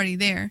of our party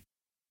there.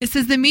 It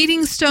says the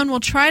meeting stone will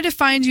try to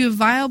find you a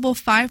viable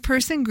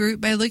 5-person group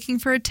by looking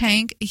for a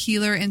tank, a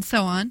healer, and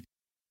so on.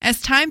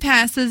 As time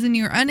passes and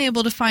you're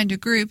unable to find a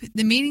group,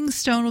 the meeting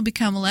stone will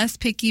become less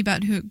picky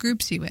about who it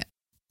groups you with.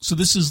 So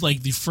this is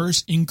the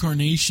first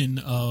incarnation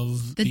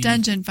of the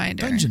Dungeon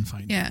Finder. Dungeon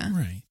Finder. Yeah.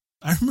 Right.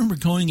 I remember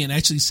going and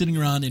actually sitting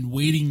around and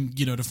waiting,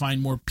 to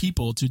find more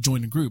people to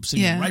join a group,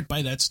 sitting right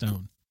by that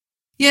stone.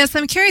 Yes,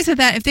 I'm curious of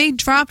that. If they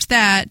dropped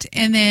that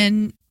and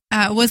then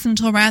it wasn't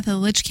until Wrath of the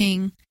Lich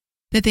King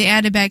that they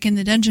added back in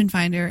the Dungeon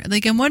Finder.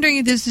 I'm wondering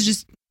if this is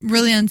just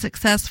really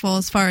unsuccessful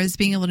as far as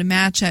being able to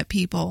match up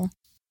people.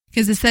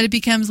 Because it said it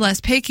becomes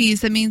less picky,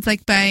 so that means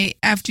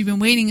after you've been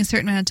waiting a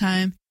certain amount of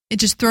time, it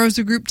just throws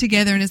a group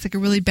together and it's a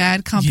really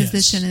bad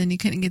composition. Yes. And then you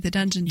couldn't get the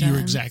dungeon done. You're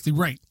exactly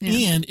right.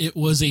 Yeah. And it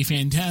was a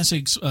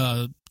fantastic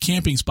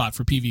camping spot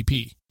for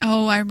PvP.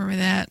 Oh, I remember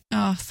that.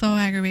 Oh, so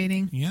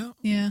aggravating. Yeah.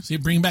 Yeah. See,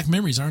 bringing back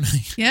memories, aren't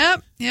they?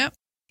 Yep.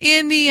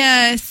 In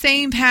the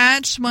same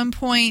patch,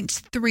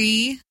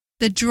 1.3,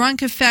 The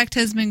drunk effect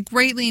has been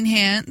greatly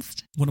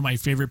enhanced. One of my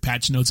favorite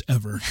patch notes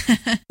ever.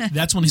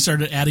 That's when he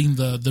started adding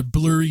the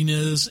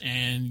blurriness,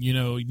 and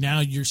now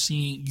you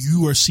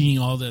are seeing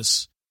all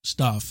this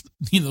stuff.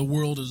 The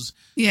world is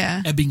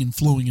ebbing and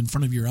flowing in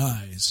front of your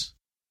eyes.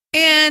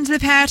 And the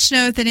patch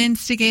note that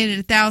instigated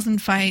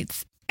 1,000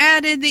 fights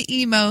added the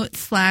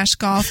emote /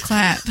 golf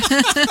clap.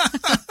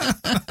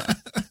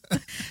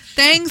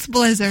 Thanks,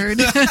 Blizzard.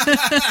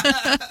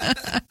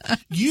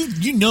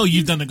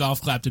 You've done a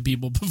golf clap to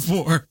people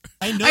before.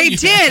 I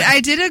did.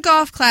 I did a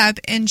golf clap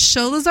in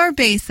Sholazar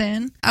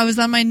Basin. I was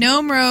on my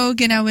gnome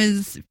rogue and I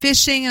was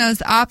fishing, and I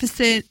was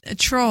opposite a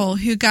troll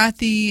who got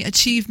the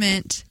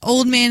achievement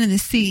Old Man in the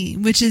Sea,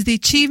 which is the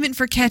achievement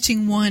for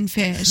catching one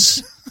fish.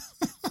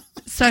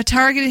 So I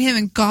targeted him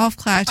and golf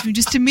clapped him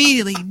just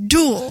immediately.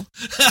 Duel.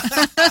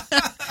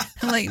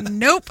 I'm like,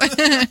 nope.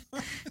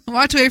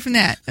 Walked away from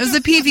that. It was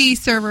a PvE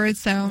server,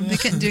 so they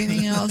couldn't do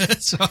anything else.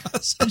 That's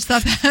awesome. I just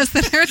thought that was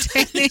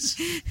entertaining.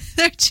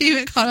 Their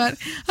achievement called out,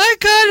 I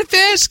caught a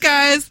fish,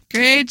 guys.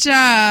 Great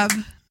job.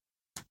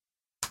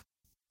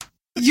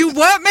 You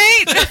what,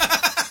 mate?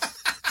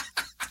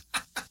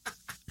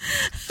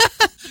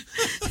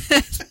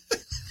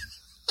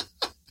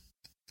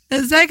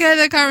 That's that how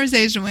the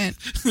conversation went.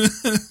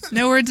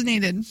 No words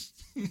needed.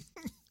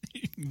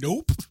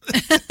 Nope.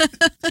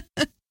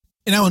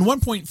 And now in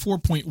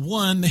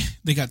 1.4.1,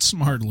 they got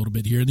smart a little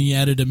bit here, and they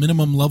added a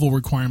minimum level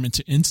requirement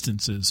to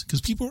instances,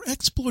 because people were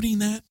exploiting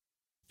that.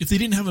 If they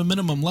didn't have a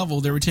minimum level,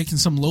 they were taking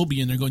some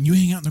lowbie and they're going, you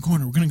hang out in the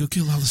corner, we're going to go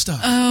kill all the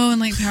stuff. Oh, and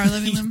like power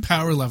leveling them?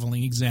 Power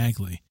leveling,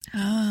 exactly.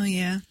 Oh,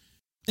 yeah.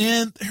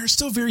 And they're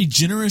still very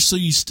generous, so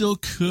you still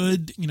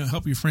could,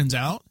 help your friends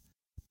out.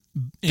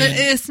 But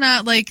it's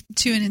not like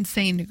to an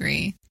insane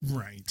degree.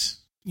 Right.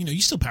 You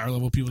still power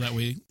level people that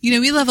way.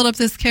 We leveled up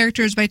those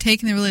characters by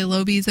taking the really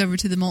lowbies over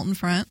to the Molten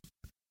Front.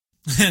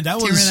 Do you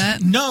remember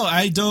that? No,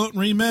 I don't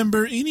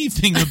remember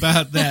anything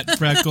about that,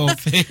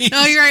 Freckleface.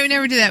 No, you're right. We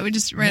never did that. We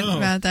just read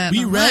about that.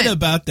 We read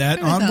about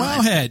that on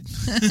Wowhead.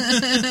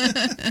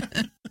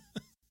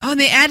 Oh, and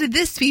they added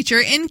this feature.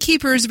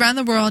 Innkeepers around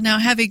the world now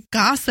have a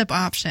gossip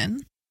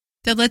option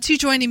that lets you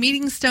join a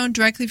meeting stone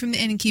directly from the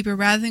innkeeper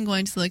rather than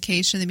going to the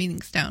location of the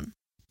meeting stone.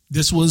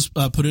 This was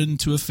put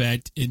into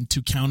effect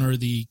to counter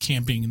the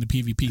camping and the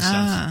PvP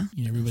stuff.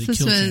 Everybody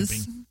killed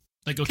camping.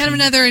 Like, okay, kind of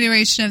another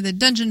iteration of the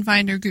Dungeon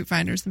Finder, Group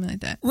Finder, something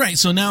like that. Right.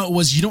 So now it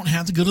was you don't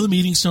have to go to the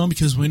meeting stone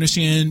because we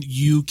understand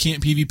you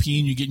can't PvP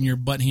and you're getting your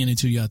butt handed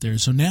to you out there.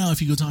 So now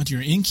if you go talk to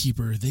your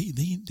innkeeper, they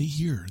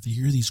hear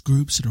these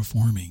groups that are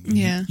forming.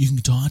 Yeah. You can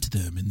talk to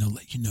them and they'll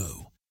let you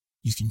know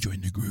you can join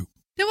the group.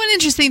 Now, one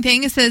interesting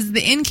thing, it says the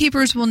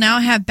innkeepers will now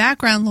have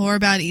background lore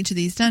about each of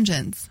these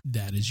dungeons.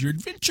 That is your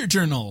adventure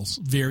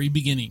journals, very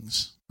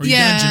beginnings. Or your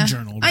dungeon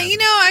journal.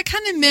 I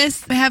kind of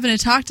miss having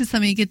to talk to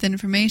somebody to get that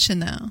information,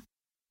 though.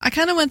 I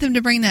kind of want them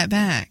to bring that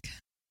back.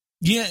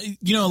 Yeah,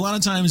 a lot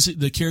of times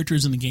the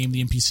characters in the game,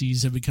 the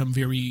NPCs, have become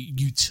very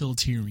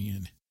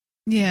utilitarian.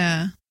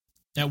 Yeah.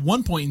 At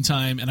one point in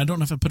time, and I don't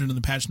know if I put it in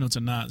the patch notes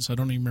or not, so I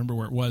don't even remember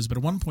where it was, but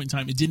at one point in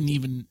time, it didn't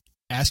even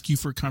ask you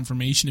for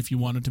confirmation if you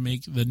wanted to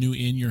make the new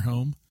inn your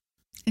home.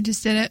 It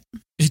just did it?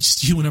 It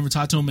just, you would never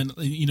talk to them, and,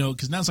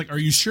 because now it's like, are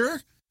you sure?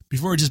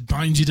 Before it just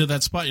binds you to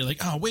that spot, you're like,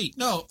 oh, wait,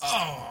 no,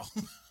 oh.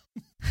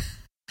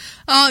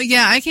 Oh,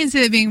 yeah, I can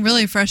see it being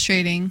really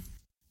frustrating.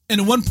 And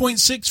at 1.6,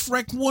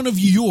 Freck, one of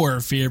your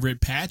favorite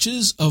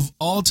patches of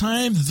all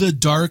time, the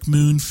Dark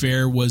Moon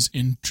Fair was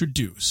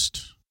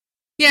introduced.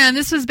 Yeah, and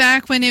this was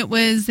back when it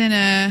was in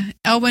a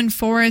Elwyn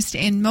Forest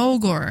in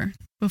Mulgore,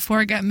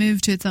 before it got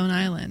moved to its own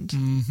island.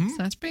 Mm-hmm. So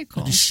that's pretty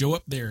cool. You just show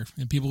up there,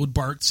 and people would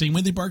bark, same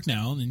way they bark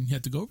now, and then you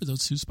have to go over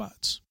those two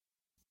spots.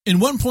 In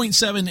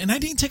 1.7, and I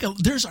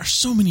didn't there are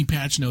so many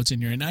patch notes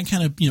in here, and I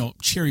kind of,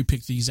 cherry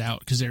picked these out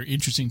because they're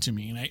interesting to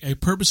me. And I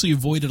purposely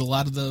avoided a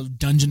lot of the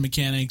dungeon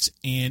mechanics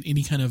and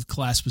any kind of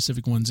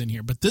class-specific ones in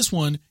here. But this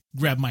one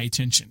grabbed my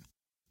attention.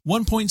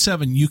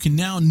 1.7, you can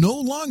now no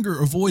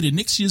longer avoid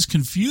Onyxia's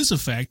Confuse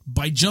effect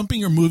by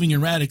jumping or moving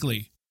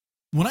erratically.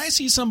 When I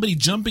see somebody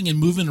jumping and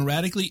moving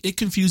erratically, it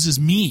confuses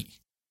me.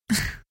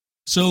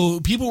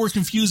 So people were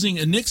confusing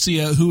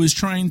Onyxia, who is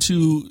trying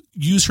to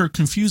use her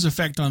Confuse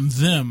effect on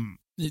them.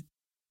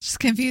 Just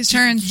confused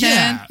her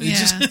instead.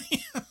 Yeah.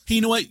 Hey,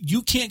 you know what?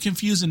 You can't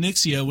confuse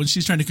Onyxia when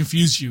she's trying to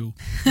confuse you,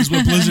 is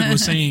what Blizzard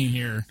was saying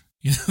here.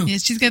 Yeah,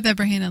 she's got that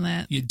brain on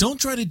that. Yeah, don't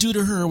try to do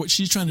to her what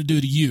she's trying to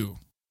do to you.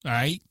 All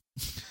right?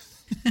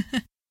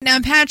 Now,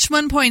 in patch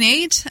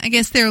 1.8, I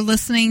guess they're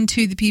listening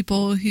to the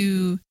people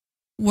who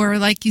were,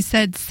 like you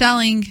said,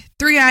 selling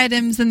 3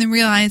 items and then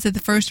realized that the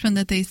first one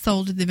that they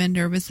sold to the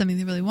vendor was something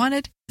they really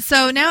wanted.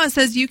 So now it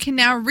says you can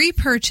now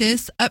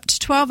repurchase up to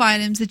 12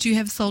 items that you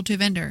have sold to a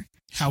vendor.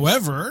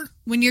 However,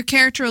 when your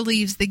character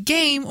leaves the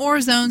game or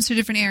zones to a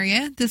different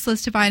area, this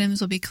list of items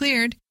will be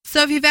cleared.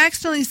 So if you've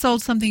accidentally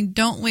sold something,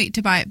 don't wait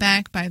to buy it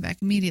back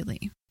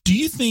immediately. Do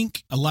you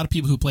think a lot of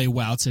people who play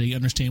WoW today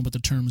understand what the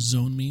term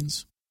zone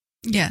means?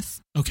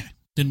 Yes. Okay.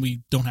 Then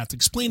we don't have to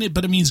explain it,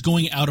 but it means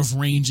going out of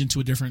range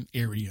into a different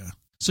area.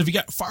 So if you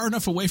got far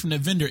enough away from that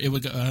vendor, it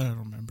would go, I don't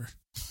remember.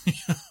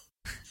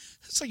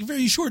 It's like a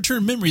very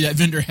short-term memory that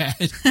vendor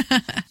had.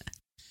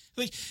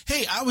 Like,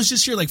 hey, I was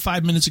just here like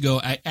 5 minutes ago.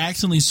 I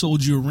accidentally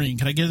sold you a ring.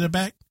 Can I get it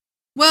back?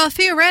 Well,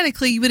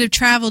 theoretically, you would have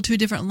traveled to a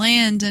different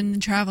land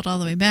and traveled all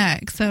the way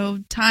back, so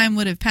time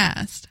would have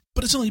passed.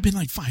 But it's only been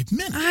like 5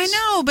 minutes. I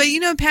know, but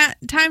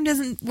time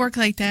doesn't work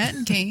like that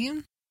in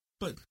game.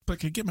 But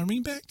can I get my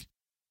ring back?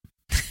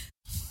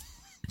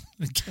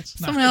 I guess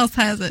not. Someone else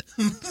has it.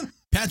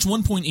 Patch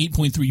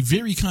 1.8.3,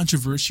 very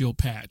controversial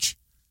patch.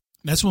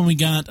 That's when we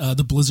got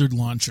the Blizzard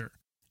launcher.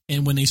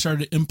 And when they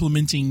started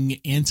implementing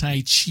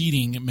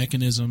anti-cheating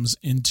mechanisms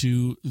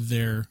into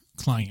their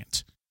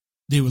client.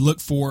 They would look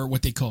for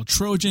what they call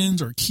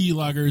Trojans or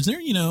keyloggers.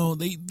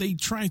 They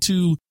try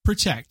to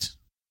protect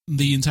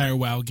the entire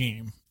WoW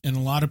game. And a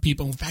lot of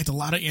people, in fact, a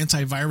lot of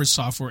antivirus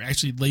software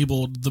actually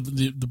labeled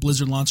the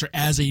Blizzard launcher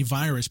as a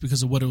virus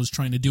because of what it was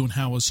trying to do and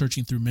how it was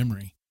searching through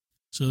memory.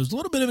 So there's a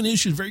little bit of an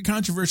issue, very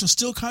controversial,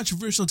 still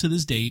controversial to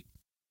this date,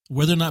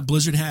 whether or not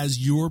Blizzard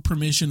has your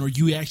permission or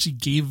you actually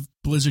gave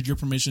Blizzard your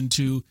permission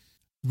to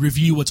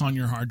review what's on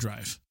your hard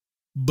drive.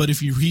 But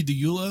if you read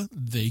the EULA,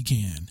 they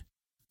can.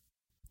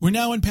 We're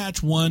now in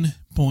patch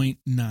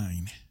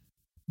 1.9.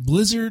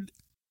 Blizzard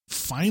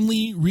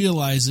finally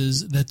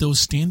realizes that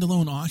those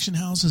standalone auction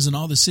houses in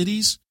all the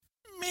cities,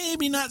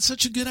 maybe not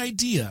such a good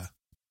idea.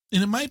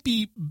 And it might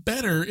be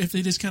better if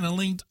they just kind of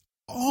linked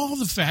all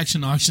the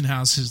faction auction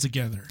houses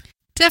together.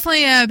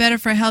 Definitely better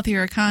for a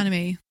healthier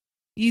economy.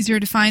 Easier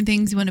to find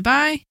things you want to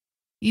buy.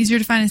 Easier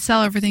to find a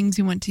seller for things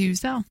you want to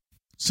sell.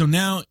 So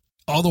now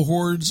all the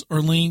hordes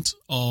are linked,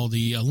 all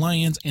the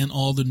alliance and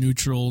all the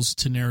neutrals,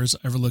 Teneris,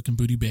 Everlook, and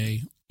Booty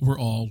Bay, were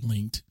all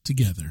linked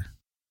together.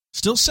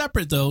 Still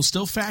separate, though,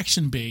 still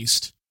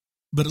faction-based,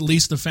 but at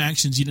least the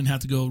factions, you didn't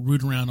have to go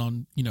root around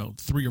on,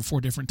 3 or 4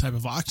 different type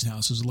of auction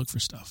houses to look for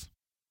stuff.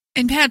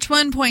 In patch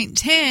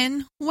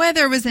 1.10,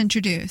 weather was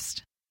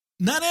introduced.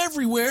 Not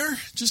everywhere,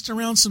 just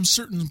around some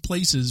certain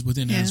places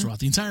within Azeroth.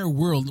 The entire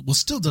world,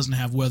 still doesn't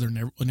have weather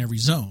in every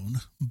zone,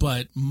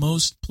 but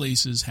most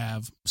places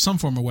have some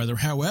form of weather.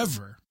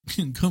 However,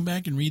 go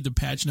back and read the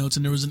patch notes,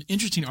 and there was an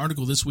interesting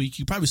article this week.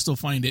 You probably still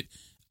find it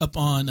up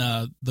on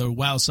the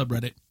WoW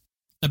subreddit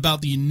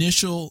about the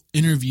initial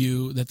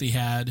interview that they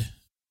had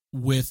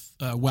with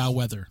WoW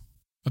Weather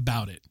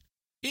about it.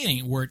 It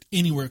ain't worked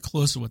anywhere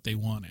close to what they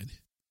wanted.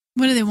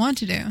 What do they want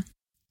to do?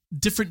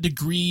 Different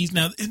degrees.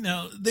 Now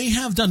they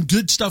have done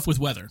good stuff with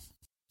weather,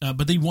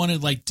 but they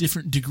wanted like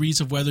different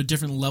degrees of weather,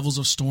 different levels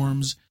of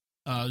storms.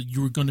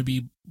 You were going to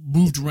be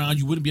moved around.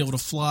 You wouldn't be able to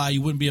fly.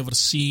 You wouldn't be able to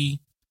see.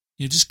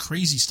 Just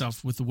crazy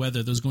stuff with the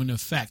weather that was going to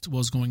affect what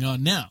was going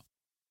on. Now,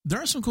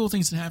 there are some cool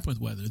things that happen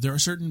with weather. There are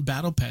certain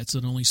battle pets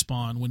that only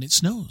spawn when it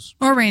snows.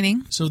 Or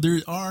raining. So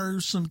there are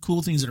some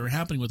cool things that are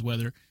happening with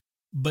weather.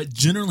 But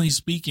generally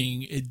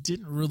speaking, it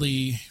didn't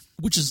really,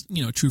 which is,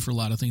 true for a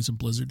lot of things in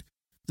Blizzard.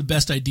 The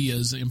best idea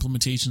is the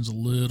implementation's a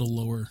little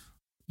lower,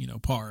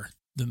 par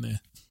than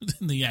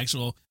the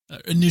actual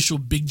initial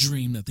big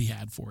dream that they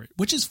had for it,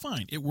 which is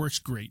fine. It works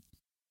great.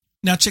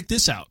 Now check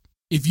this out.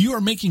 If you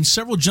are making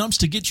several jumps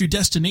to get your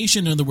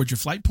destination, in other words, your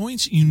flight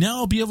points, you now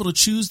will be able to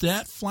choose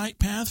that flight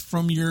path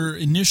from your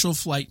initial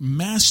flight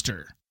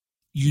master.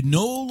 You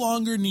no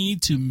longer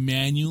need to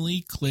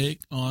manually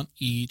click on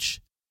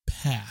each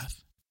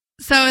path.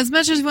 So as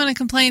much as you want to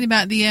complain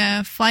about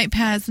the flight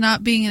paths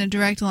not being in a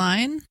direct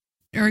line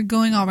or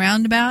going all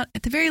roundabout,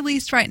 at the very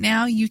least right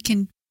now you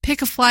can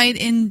pick a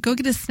flight and go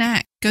get a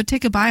snack, go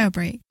take a bio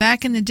break.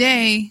 Back in the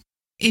day,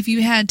 if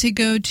you had to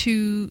go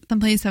to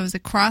someplace that was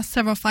across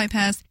several flight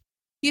paths,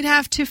 you'd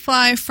have to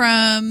fly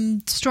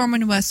from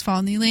Stormwind to Westfall,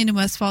 and then you land in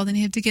Westfall, then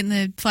you have to get in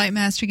the flight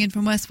master again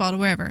from Westfall to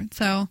wherever.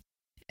 So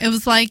it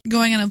was like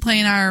going on a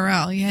plane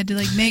IRL. You had to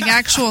make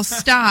actual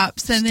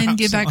stops and then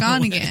get back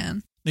on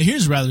again. Now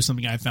here's rather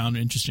something I found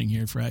interesting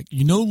here, Frack.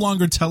 You no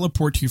longer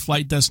teleport to your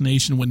flight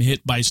destination when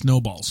hit by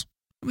snowballs.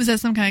 Was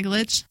that some kind of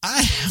glitch?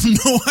 I have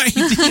no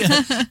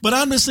idea. But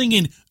I'm just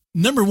thinking,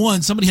 number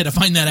one, somebody had to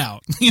find that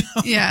out.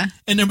 Yeah.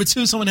 And number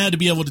two, someone had to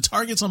be able to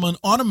target someone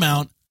on a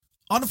mount,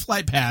 on a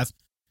flight path,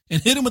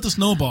 and hit him with a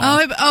snowball.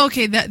 Oh,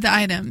 okay, the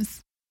items.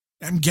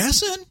 I'm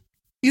guessing.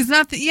 Because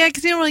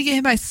because you don't really get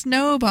hit by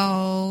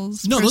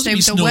snowballs. No, those would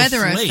be the weather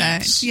snowflakes.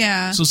 Effect.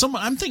 Yeah. So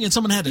I'm thinking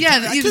someone had to.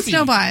 The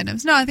snowball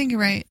items. No, I think you're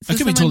right. So I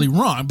could be totally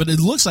wrong, but it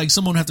looks like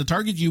someone would have to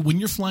target you when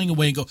you're flying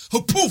away and go,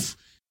 oh, poof,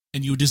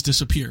 and you would just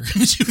disappear.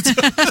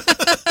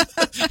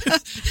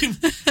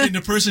 And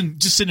the person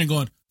just sitting there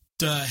going,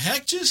 the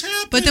heck just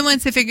happened? But then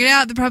once they figure it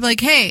out, they're probably like,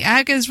 hey,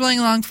 I got this rolling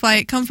along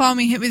flight. Come follow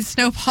me, hit me with a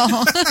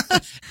snowball.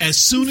 As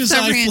soon as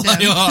I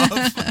fly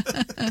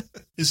off,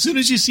 as soon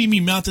as you see me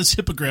mount this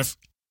hippogriff,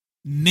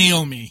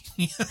 nail me.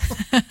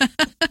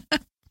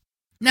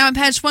 Now in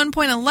patch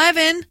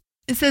 1.11,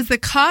 it says the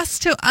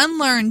cost to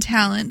unlearn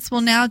talents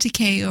will now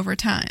decay over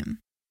time.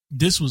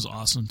 This was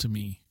awesome to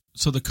me.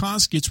 So the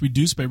cost gets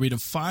reduced by a rate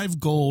of 5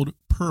 gold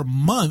per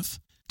month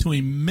to a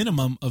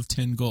minimum of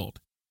 10 gold.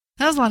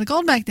 That was a lot of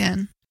gold back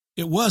then.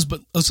 It was,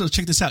 but also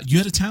check this out. You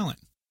had a talent.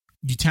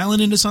 You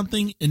talent into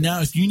something, and now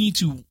if you need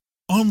to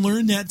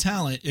unlearn that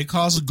talent, it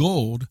costs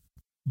gold,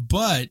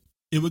 but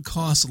it would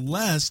cost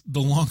less the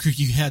longer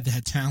you had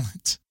that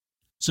talent.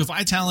 So if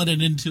I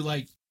talented into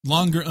like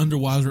longer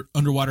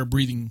underwater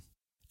breathing,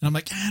 and I'm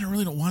like, I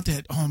really don't want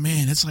that. Oh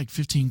man, it's like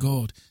 15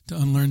 gold to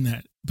unlearn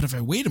that. But if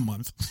I wait a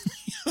month,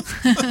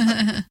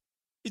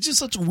 it's just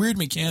such a weird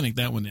mechanic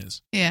that one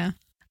is. Yeah.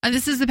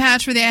 This is the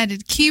patch where they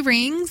added key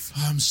rings.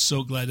 Oh, I'm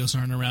so glad those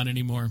aren't around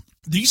anymore.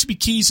 There used to be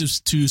keys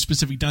to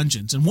specific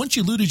dungeons, and once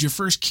you looted your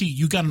first key,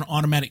 you got an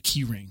automatic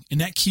key ring,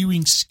 and that key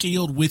ring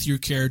scaled with your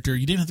character.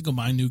 You didn't have to go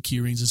buy new key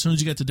rings. As soon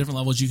as you got to different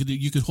levels,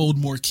 you could hold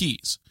more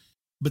keys.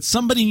 But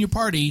somebody in your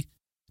party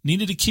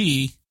needed a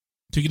key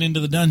to get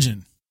into the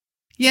dungeon.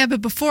 Yeah,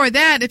 but before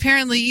that,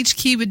 apparently each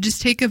key would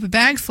just take up a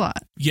bag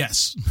slot.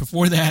 Yes.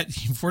 Before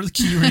the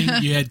key ring,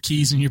 you had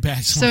keys in your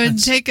bag slots. So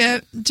it'd take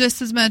up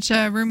just as much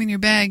room in your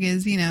bag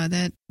as,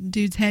 that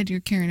dude's head you're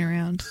carrying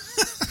around.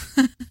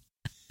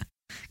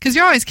 Because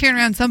you're always carrying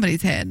around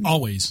somebody's head.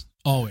 Always.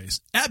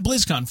 At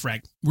BlizzCon,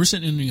 Frank, we're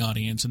sitting in the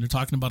audience, and they're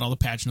talking about all the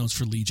patch notes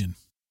for Legion.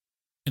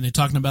 And they're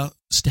talking about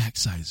stack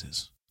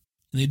sizes.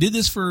 And they did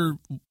this for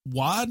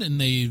WoD, and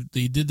they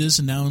did this,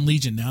 and now in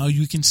Legion. Now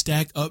you can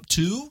stack up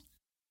to...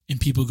 And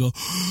people go,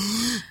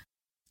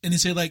 and they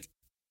say like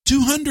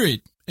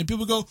 200, and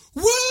people go,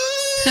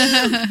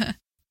 whoa!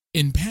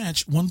 In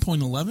patch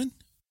 1.11,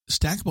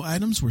 stackable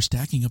items were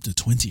stacking up to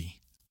 20.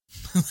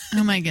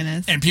 Oh my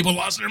goodness! And people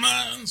lost their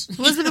minds. What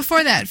was it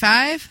before that?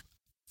 5?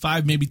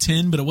 5, maybe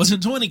 10, but it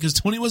wasn't 20 because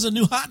 20 was a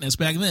new hotness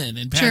back then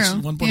in patch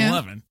 1.11.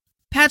 Yeah.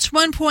 Patch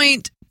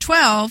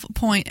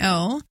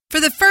 1.12.0. For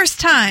the first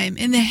time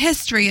in the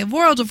history of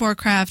World of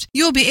Warcraft,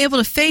 you will be able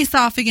to face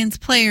off against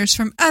players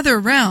from other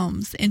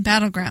realms in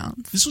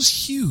Battlegrounds. This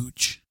was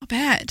huge. Not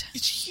bad.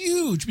 It's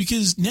huge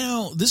because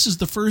now this is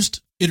the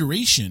first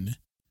iteration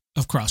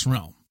of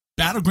cross-realm.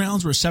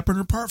 Battlegrounds were separate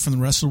and apart from the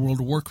rest of World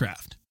of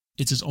Warcraft.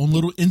 It's its own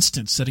little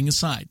instance setting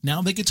aside.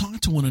 Now they could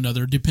talk to one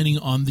another depending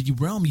on the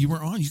realm you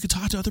were on. You could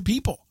talk to other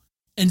people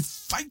and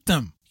fight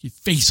them. You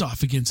face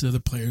off against other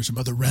players from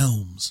other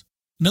realms.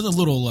 Another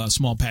little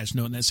small patch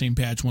note in that same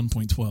patch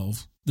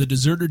 1.12. The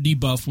Deserter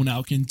debuff will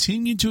now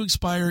continue to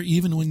expire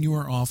even when you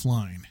are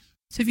offline.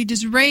 So if you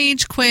just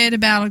rage quit a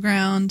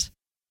Battleground,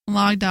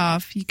 logged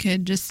off, you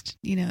could just,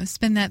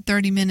 spend that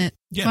 30-minute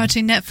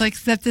watching Netflix,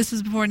 except this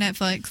is before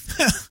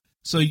Netflix.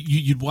 So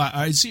you'd walk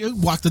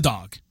the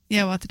dog.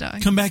 Yeah, walk the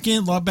dog. Come back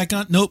in, log back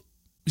on. Nope.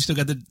 You still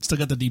got the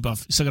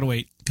debuff. You still got to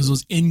wait because it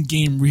was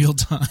in-game real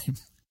time.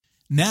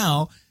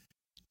 Now...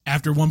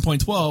 After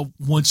 1.12,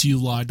 once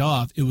you logged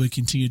off, it would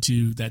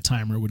continue that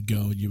timer would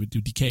go and you would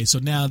do decay. So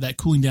now that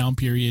cooling down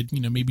period,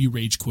 maybe you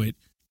rage quit,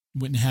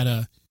 went and had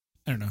a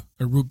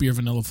root beer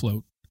vanilla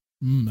float.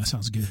 That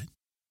sounds good.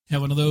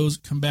 Have one of those,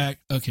 come back.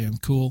 Okay, I'm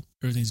cool.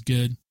 Everything's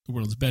good. The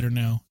world is better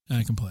now. And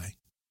I can play.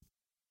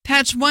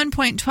 Patch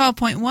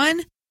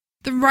 1.12.1.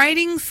 The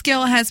riding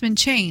skill has been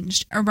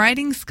changed. A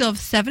riding skill of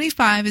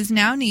 75 is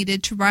now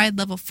needed to ride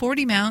level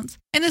 40 mounts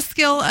and a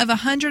skill of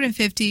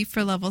 150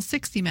 for level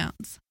 60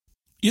 mounts.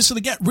 Yeah, so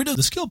they got rid of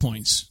the skill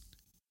points.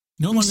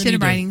 No longer instead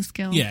of riding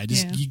skill. Yeah,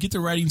 you get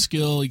the riding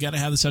skill. You got to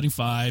have the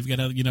 75. You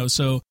got to,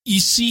 so you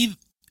see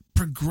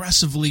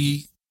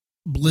progressively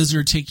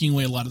Blizzard taking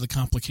away a lot of the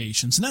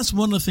complications, and that's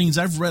one of the things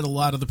I've read a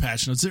lot of the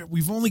patch notes.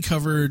 We've only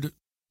covered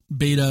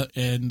beta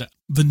and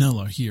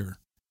vanilla here,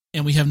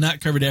 and we have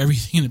not covered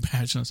everything in the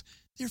patch notes.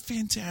 They're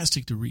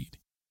fantastic to read,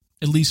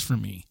 at least for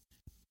me.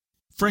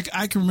 Frank,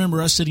 I can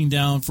remember us sitting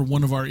down for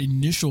one of our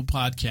initial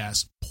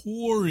podcasts,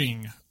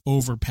 poring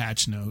over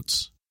patch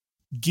notes,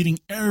 getting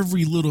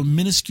every little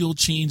minuscule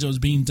change that was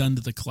being done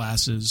to the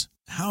classes.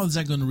 How is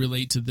that going to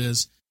relate to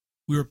this?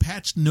 We were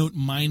patch note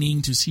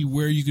mining to see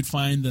where you could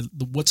find the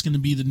what's going to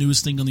be the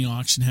newest thing on the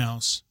auction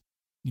house.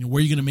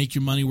 Where you're going to make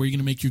your money, where you're going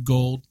to make your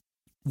gold,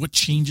 what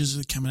changes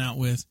are coming out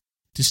with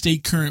to stay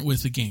current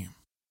with the game.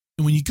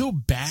 And when you go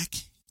back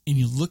and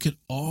you look at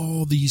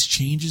all these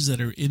changes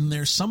that are in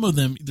there, some of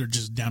them, they're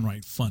just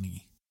downright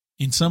funny.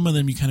 And some of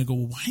them you kind of go,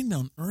 why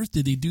on earth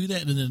did they do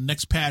that? And then the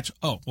next patch,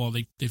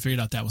 they figured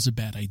out that was a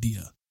bad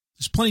idea.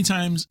 There's plenty of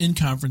times in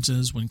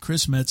conferences when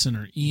Chris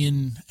Metzen or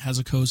Ian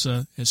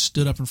Hazukosa has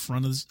stood up in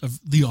front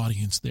of the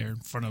audience there, in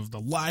front of the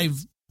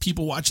live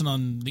people watching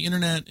on the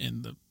internet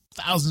and the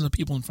thousands of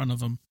people in front of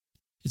them.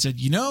 It said,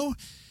 we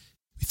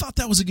thought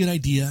that was a good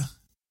idea,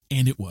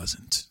 and it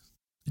wasn't.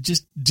 It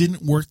just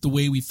didn't work the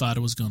way we thought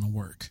it was going to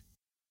work.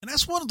 And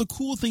that's one of the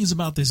cool things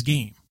about this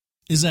game.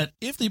 Is that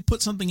if they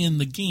put something in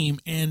the game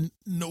and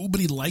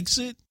nobody likes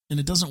it and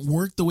it doesn't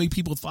work the way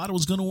people thought it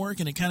was going to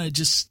work and it kind of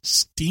just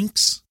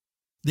stinks,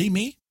 they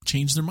may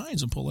change their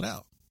minds and pull it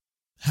out.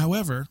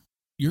 However,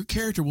 your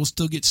character will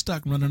still get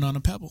stuck running on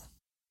a pebble.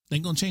 They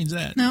ain't going to change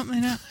that. No, I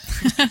know.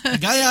 A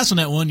guy asked on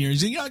that one year, he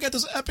said, I got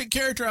this epic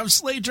character. I've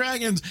slayed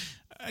dragons.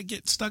 I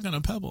get stuck on a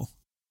pebble.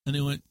 And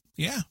they went,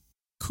 yeah,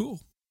 cool.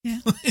 Yeah.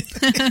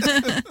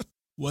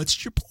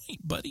 What's your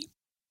point, buddy?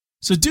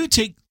 So do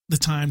take the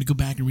time to go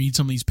back and read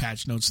some of these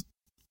patch notes.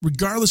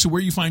 Regardless of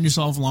where you find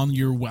yourself along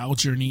your WoW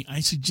journey,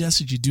 I suggest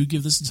that you do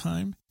give this a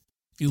time.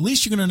 At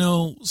least you're going to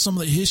know some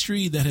of the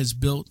history that has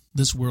built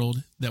this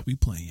world that we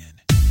play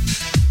in.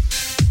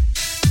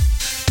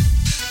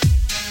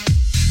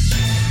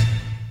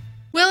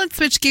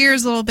 switch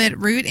gears a little bit,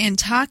 Root, and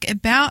talk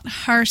about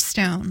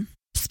Hearthstone.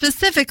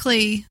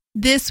 Specifically,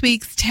 this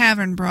week's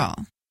Tavern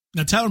Brawl.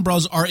 Now, Tavern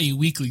Brawls are a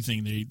weekly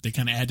thing. They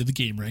kind of add to the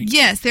game, right?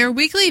 Yes, they're a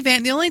weekly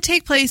event. They only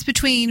take place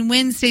between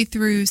Wednesday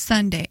through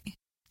Sunday.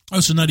 Oh,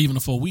 so not even a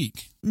full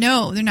week.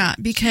 No, they're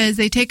not, because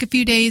they take a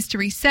few days to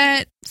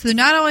reset, so they're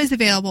not always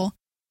available.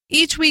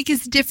 Each week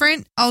is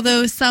different,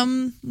 although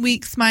some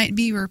weeks might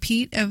be a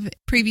repeat of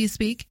previous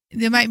week.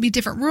 There might be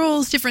different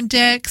rules, different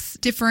decks,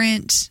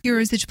 different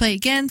heroes that you play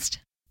against.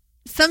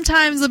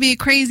 Sometimes there'll be a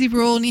crazy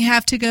rule and you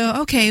have to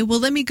go, okay, well,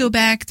 let me go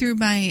back through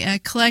my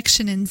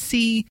collection and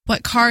see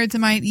what cards I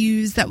might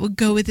use that would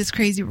go with this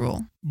crazy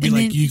rule. You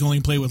can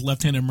only play with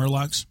left-handed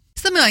Murlocs?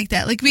 Something like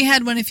that. Like we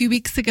had one a few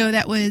weeks ago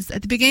that was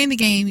at the beginning of the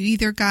game, you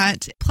either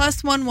got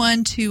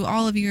 +1/+1 to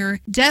all of your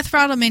Death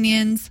Rattle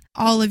minions,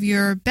 all of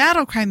your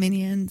Battlecry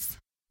minions,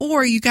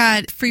 or you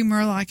got free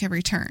Murloc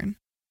every turn.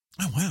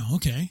 Oh, wow.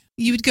 Okay.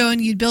 You would go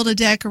and you'd build a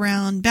deck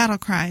around Battle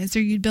Cries,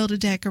 or you'd build a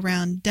deck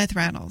around Death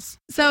Rattles.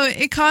 So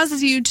it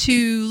causes you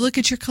to look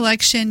at your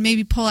collection,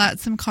 maybe pull out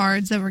some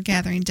cards that were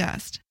gathering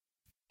dust.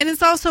 And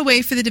it's also a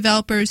way for the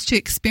developers to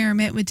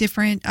experiment with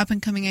different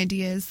up-and-coming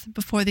ideas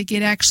before they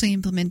get actually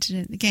implemented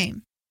in the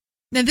game.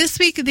 Now, this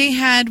week they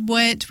had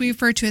what we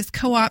refer to as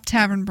Co-op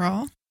Tavern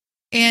Brawl,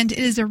 and it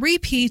is a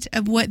repeat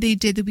of what they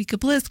did the week of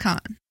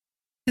BlizzCon.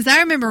 Because I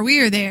remember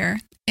we were there,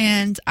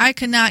 and I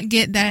could not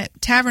get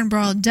that Tavern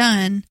Brawl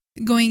done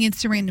going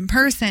against a random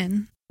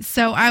person.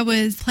 So I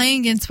was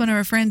playing against one of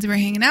our friends we were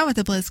hanging out with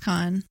at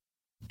BlizzCon,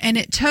 and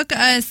it took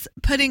us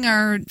putting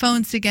our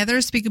phones together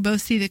so we could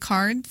both see the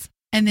cards.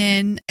 And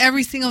then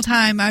every single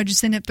time I would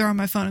just end up throwing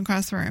my phone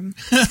across the room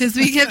because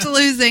we kept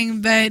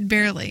losing, but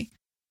barely.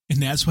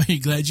 And that's why you're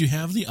glad you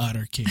have the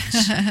Otter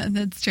case.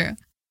 That's true.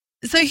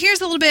 So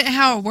here's a little bit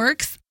how it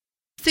works.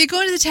 So you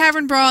go into the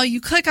Tavern Brawl, you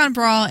click on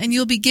Brawl, and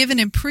you'll be given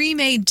a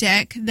pre-made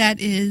deck that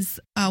is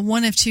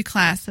one of two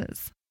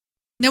classes.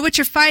 Now what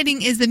you're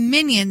fighting is a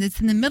minion that's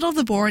in the middle of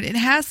the board. It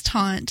has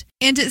taunt,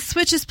 and it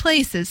switches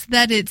places so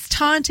that it's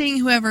taunting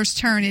whoever's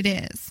turn it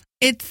is.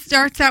 It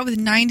starts out with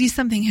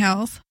 90-something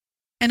health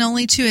and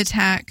only 2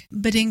 attack,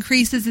 but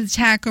increases its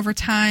attack over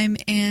time,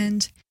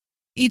 and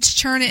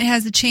each turn it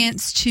has a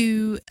chance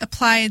to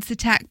apply its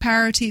attack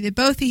power to either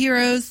both the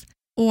heroes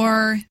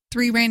or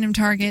 3 random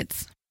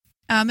targets.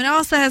 It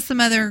also has some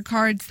other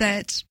cards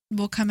that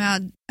will come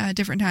out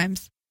different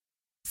times.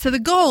 So the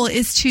goal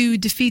is to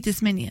defeat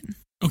this minion.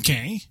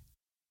 Okay.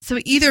 So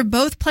either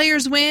both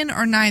players win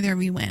or neither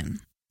we win.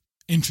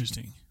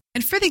 Interesting.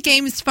 And for the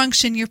game's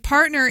function, your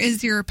partner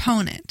is your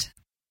opponent.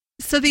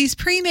 So these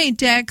pre-made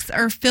decks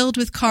are filled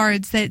with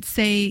cards that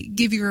say,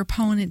 give your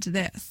opponent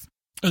this.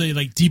 Are they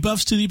like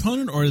debuffs to the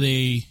opponent, or are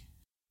they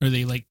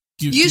like...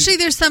 Usually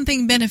there's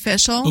something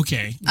beneficial.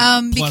 Okay.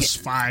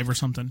 +5 or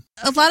something.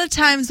 A lot of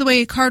times the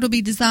way a card will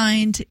be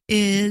designed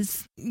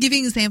is, giving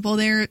an example,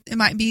 it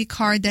might be a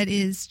card that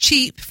is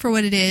cheap for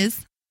what it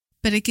is,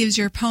 but it gives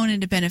your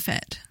opponent a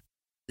benefit.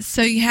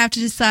 So you have to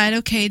decide,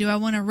 okay, do I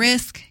want to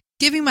risk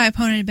giving my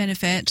opponent a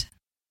benefit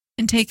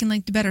and taking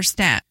like the better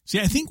stat? See,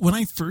 I think when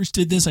I first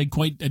did this, I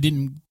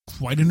didn't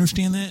quite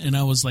understand that, and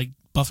I was like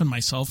buffing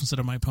myself instead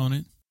of my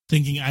opponent,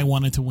 thinking I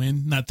wanted to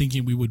win, not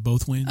thinking we would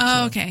both win.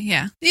 Oh, okay,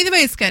 yeah. Either way,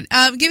 it's good.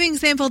 Giving an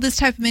example of this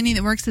type of minion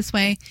that works this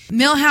way,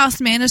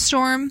 Millhouse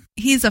Manastorm,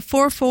 he's a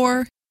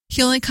 4/4.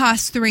 He only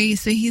costs 3,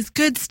 so he's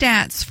good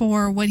stats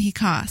for what he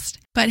cost.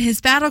 But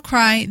his Battle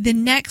Cry, the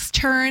next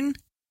turn,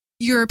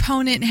 your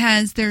opponent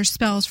has their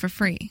spells for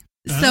free.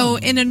 So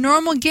in a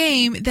normal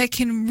game, that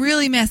can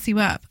really mess you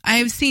up.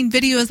 I've seen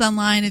videos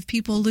online of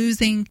people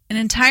losing an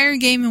entire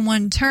game in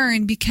one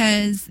turn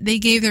because they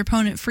gave their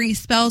opponent free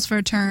spells for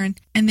a turn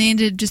and they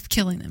ended up just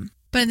killing them.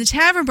 But in the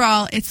Tavern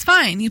Brawl, it's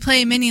fine. You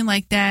play a minion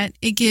like that,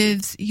 it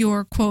gives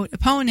your, quote,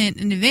 opponent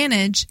an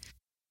advantage,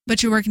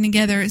 but you're working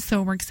together,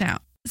 so it works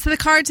out. So the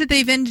cards that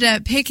they've ended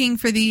up picking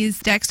for these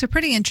decks are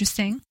pretty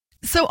interesting.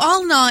 So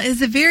all in all,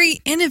 it's a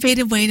very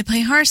innovative way to play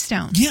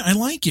Hearthstone. Yeah, I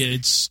like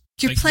it.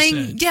 You're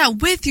playing,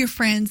 with your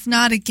friends,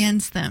 not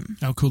against them.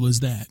 How cool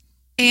is that?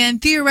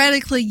 And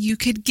theoretically, you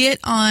could get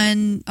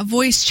on a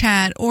voice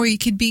chat, or you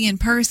could be in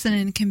person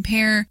and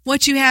compare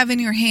what you have in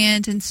your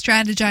hand and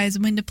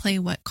strategize when to play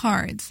what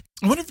cards.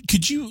 I wonder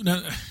could you,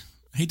 now,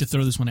 I hate to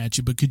throw this one at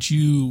you, but could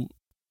you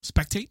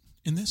spectate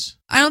in this?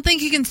 I don't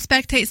think you can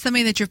spectate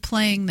somebody that you're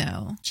playing,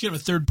 though. You can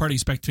have a third-party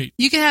spectate.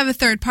 You can have a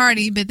third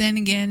party, but then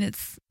again,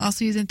 it's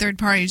also using third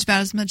party. It's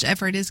about as much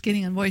effort as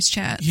getting on voice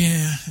chat.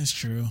 Yeah, that's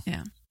true.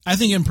 Yeah. I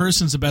think in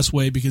person's the best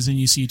way because then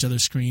you see each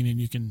other's screen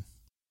and you can...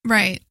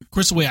 Right. Of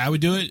course, the way I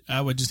would do it,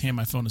 I would just hand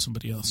my phone to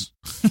somebody else.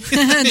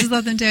 Just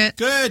let them do it.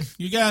 Good.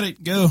 You got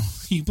it. Go.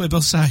 You can play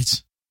both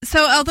sides.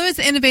 So although it's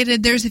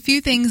innovative, there's a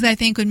few things I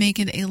think would make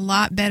it a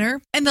lot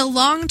better. In the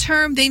long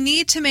term, they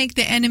need to make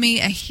the enemy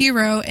a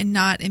hero and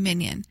not a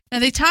minion. Now,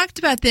 they talked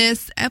about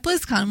this at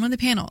BlizzCon, one of the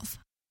panels.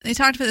 They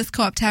talked about this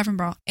Co-op Tavern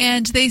Brawl,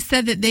 and they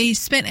said that they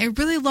spent a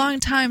really long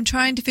time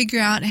trying to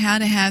figure out how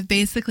to have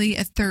basically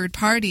a third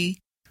party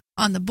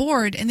on the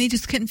board, and they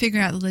just couldn't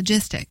figure out the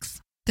logistics.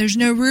 There's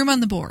no room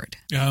on the board.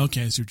 Oh,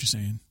 okay, I see what you're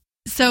saying.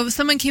 So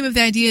someone came up with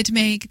the idea to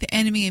make the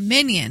enemy a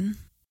minion.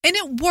 And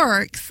it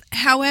works.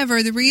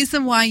 However, the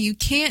reason why you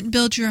can't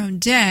build your own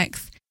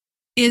decks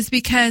is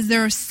because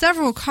there are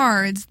several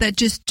cards that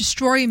just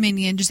destroy a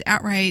minion just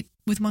outright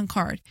with one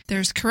card.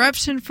 There's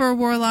Corruption for a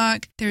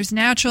Warlock. There's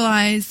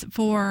Naturalize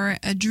for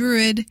a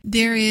Druid.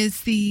 There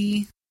is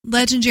the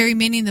legendary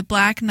minion, the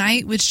Black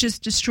Knight, which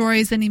just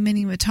destroys any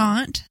minion with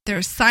Taunt.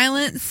 There's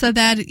Silence, so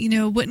that,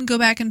 wouldn't go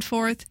back and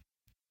forth.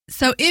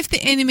 So if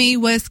the enemy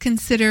was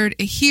considered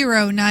a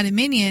hero, not a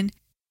minion,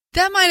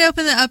 that might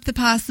open up the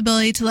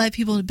possibility to let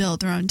people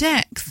build their own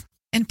decks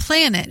and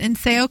plan it and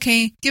say,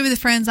 okay, give it the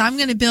friends, I'm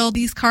going to build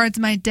these cards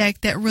in my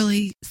deck that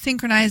really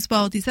synchronize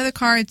well with these other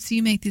cards, so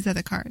you make these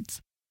other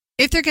cards.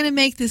 If they're going to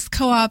make this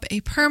co-op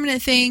a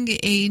permanent thing,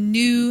 a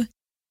new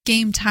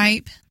game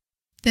type,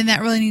 then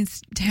that really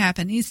needs to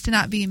happen. It needs to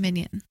not be a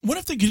minion. What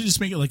if they could just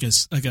make it like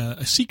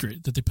a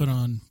secret that they put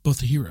on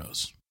both the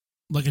heroes?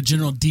 Like a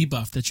general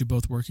debuff that you're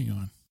both working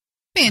on?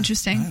 Be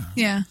interesting.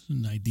 Yeah.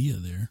 An idea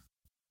there.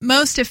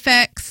 Most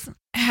effects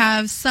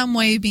have some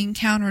way of being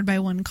countered by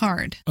one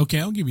card. Okay,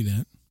 I'll give you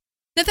that.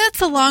 Now, that's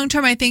the long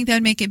term, I think that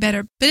would make it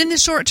better. But in the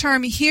short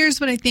term, here's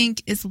what I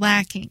think is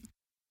lacking.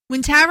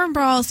 When Tavern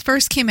Brawls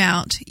first came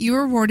out, you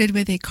were rewarded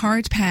with a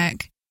card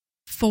pack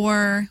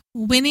for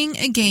winning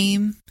a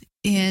game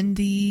in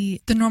the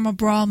normal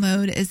brawl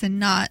mode, as in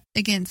not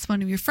against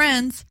one of your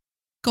friends,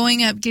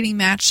 going up, getting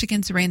matched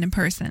against a random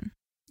person.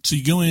 So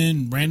you go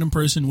in, random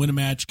person, win a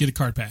match, get a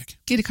card pack.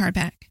 Get a card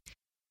pack.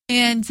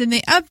 And then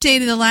they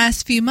updated the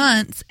last few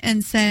months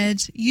and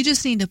said, you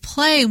just need to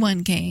play one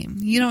game.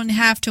 You don't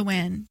have to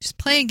win. Just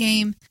play a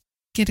game,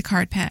 get a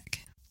card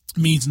pack.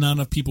 It means not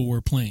enough people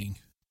were playing.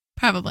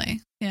 Probably,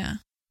 yeah.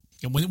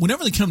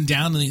 Whenever they come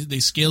down and they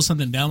scale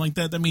something down like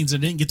that, that means they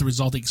didn't get the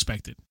result they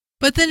expected.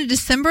 But then in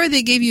December,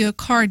 they gave you a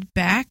card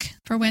back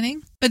for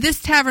winning. But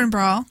this Tavern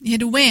Brawl, you had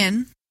to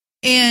win,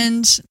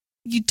 and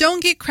you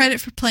don't get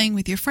credit for playing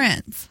with your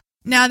friends.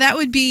 Now, that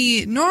would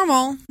be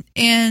normal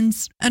and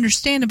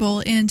understandable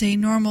in a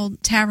normal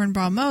Tavern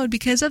Brawl mode,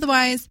 because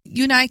otherwise,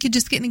 you and I could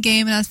just get in a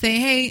game and I'll say,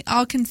 hey,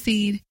 I'll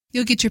concede,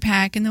 you'll get your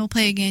pack, and then we'll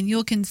play again.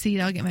 You'll concede,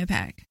 I'll get my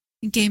pack.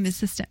 You game the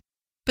system.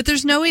 But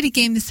there's no way to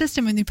game the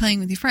system when you're playing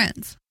with your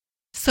friends.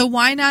 So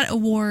why not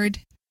award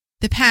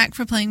the pack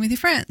for playing with your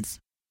friends?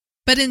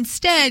 But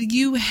instead,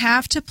 you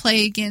have to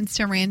play against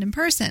a random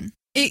person.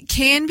 It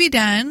can be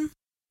done.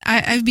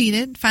 I've beat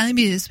it. Finally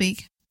beat it this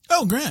week.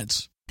 Oh,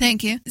 congrats.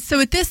 Thank you. So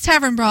with this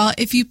Tavern Brawl,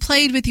 if you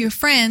played with your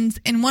friends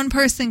and one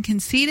person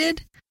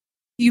conceded,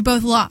 you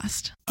both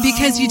lost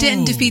because you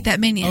didn't defeat that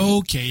minion.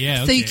 Okay,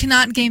 yeah. So you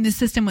cannot game the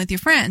system with your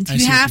friends.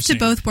 You have to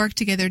both work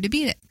together to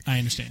beat it. I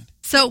understand.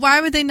 So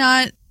why would they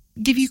not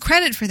give you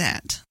credit for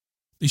that?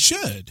 They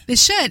should. They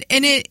should.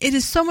 And it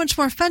is so much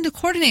more fun to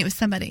coordinate with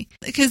somebody.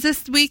 Because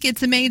this week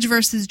it's a mage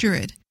versus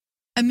druid.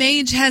 A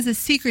mage has a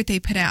secret they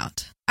put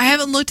out. I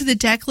haven't looked at the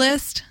deck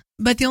list,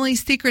 but the only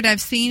secret I've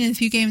seen in a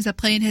few games I've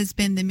played has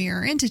been the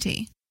mirror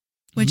entity.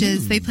 Which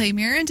is they play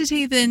mirror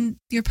entity, then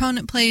your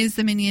opponent plays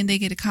the minion, they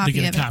get a copy of it.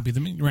 They get a copy of the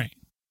minion, right.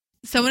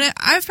 So when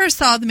I first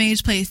saw the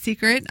mage play a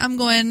secret, I'm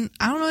going,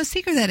 I don't know what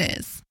secret that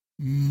is.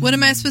 What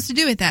am I supposed to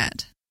do with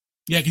that?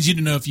 Yeah, because you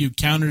didn't know if you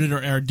countered it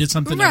or did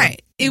something.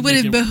 Right. It would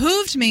have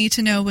behooved me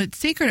to know what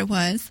secret it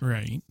was.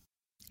 Right.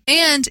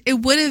 And it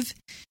would have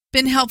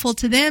been helpful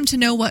to them to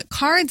know what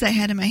cards I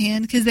had in my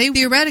hand, because they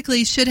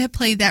theoretically should have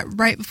played that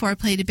right before I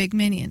played a big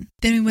minion.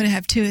 Then we would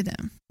have two of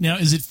them. Now,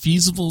 is it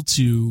feasible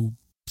to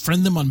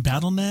friend them on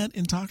Battle.net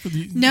and talk with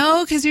you?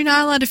 No, because you're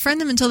not allowed to friend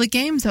them until the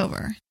game's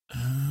over.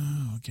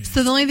 Oh, okay.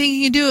 So the only thing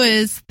you can do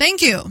is,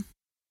 thank you.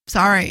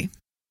 Sorry.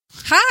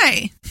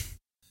 Hi.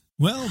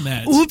 Well,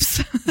 Matt.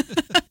 Oops.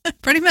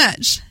 Pretty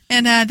much.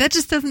 And that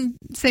just doesn't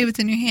say what's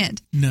in your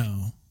hand.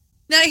 No.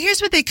 Now,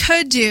 here's what they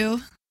could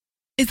do,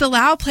 is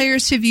allow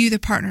players to view the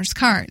partner's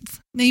cards.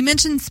 Now, you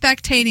mentioned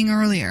spectating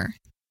earlier.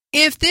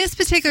 If this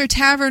particular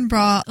Tavern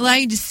Brawl allowed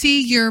you to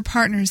see your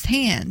partner's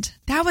hand,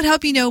 that would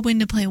help you know when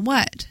to play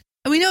what.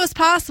 And we know it's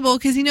possible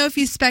because, if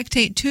you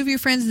spectate two of your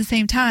friends at the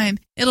same time,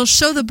 it'll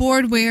show the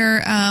board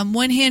where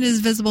one hand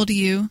is visible to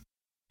you,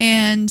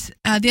 and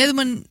the other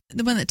one,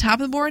 the one at the top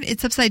of the board,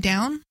 it's upside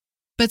down,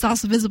 but it's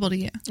also visible to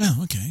you.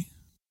 Oh, okay.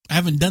 I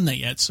haven't done that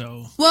yet,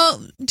 so...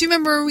 Well, do you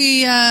remember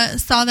we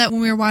saw that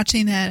when we were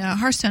watching that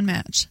Hearthstone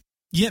match?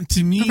 Yeah,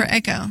 to me... Over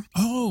Echo.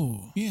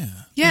 Oh, yeah.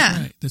 Yeah. That's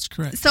right. That's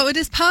correct. So it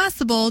is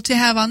possible to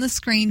have on the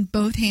screen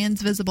both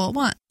hands visible at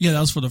once. Yeah, that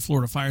was for the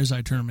Florida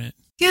Fireside tournament.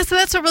 Yeah, so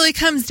that's what really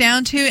comes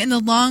down to. In the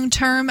long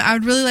term, I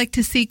would really like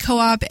to see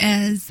co-op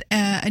as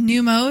a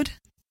new mode,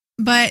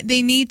 but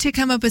they need to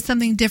come up with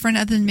something different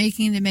other than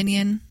making it a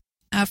minion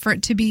for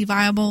it to be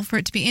viable, for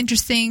it to be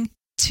interesting,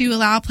 to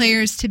allow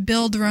players to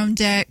build their own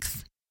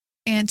decks,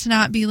 and to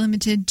not be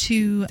limited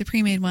to the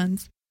pre-made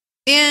ones.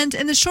 And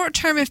in the short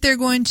term, if they're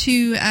going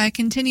to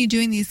continue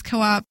doing these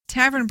co-op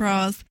Tavern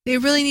Brawls, they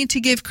really need to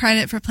give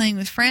credit for playing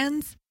with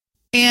friends,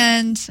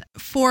 and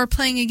for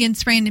playing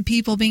against random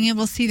people, being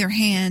able to see their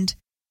hand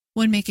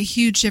would make a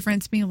huge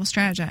difference being able to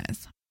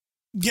strategize.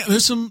 Yeah,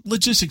 there's some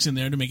logistics in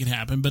there to make it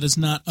happen, but it's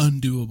not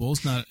undoable.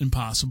 It's not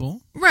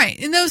impossible. Right.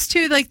 And those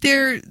two, like,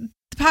 they're the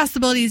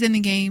possibilities in the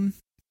game.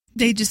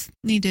 They just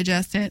need to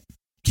adjust it.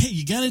 Okay,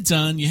 you got it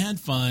done. You had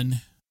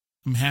fun.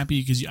 I'm happy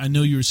because I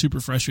know you were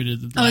super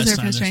frustrated the last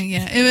time. Frustrating,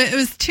 yeah. It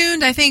was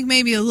tuned, I think,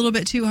 maybe a little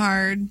bit too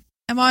hard.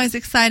 I'm always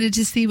excited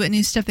to see what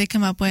new stuff they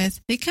come up with.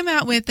 They come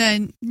out with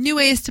new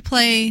ways to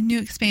play, new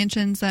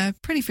expansions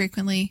pretty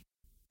frequently.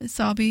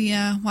 So I'll be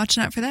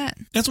watching out for that.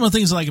 That's one of the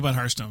things I like about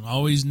Hearthstone.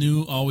 Always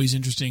new, always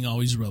interesting,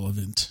 always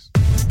relevant.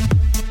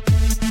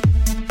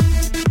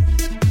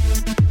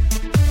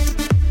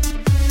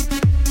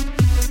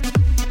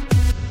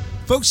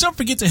 Folks, don't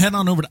forget to head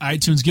on over to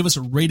iTunes. Give us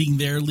a rating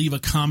there. Leave a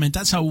comment.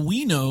 That's how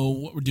we know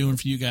what we're doing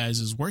for you guys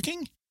is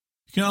working.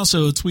 You can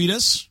also tweet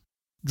us.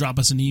 Drop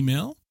us an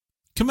email.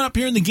 Coming up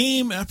here in the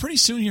game pretty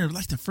soon here,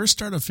 like the first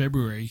start of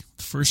February.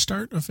 First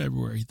start of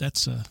February.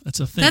 That's a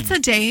thing. That's a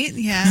date,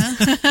 yeah.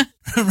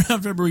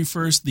 Around February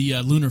 1st,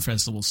 the Lunar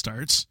Festival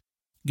starts.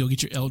 Go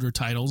get your Elder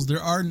titles.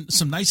 There are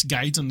some nice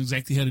guides on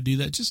exactly how to do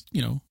that. Just,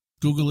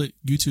 Google it,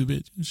 YouTube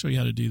it, and show you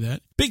how to do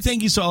that. Big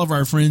thank yous to all of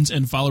our friends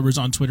and followers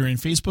on Twitter and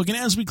Facebook. And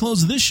as we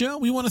close this show,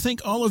 we want to thank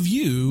all of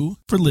you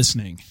for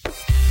listening.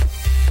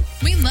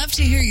 We'd love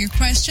to hear your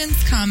questions,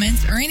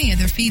 comments, or any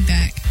other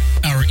feedback.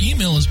 Our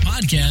email is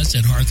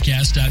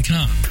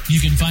podcast@hearthcast.com. You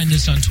can find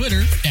us on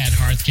Twitter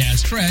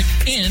 @HearthcastTrek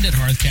and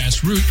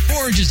 @HearthcastRoot,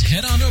 or just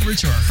head on over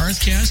to our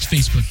Hearthcast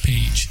Facebook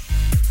page.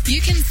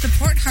 You can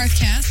support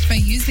Hearthcast by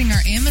using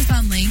our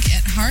Amazon link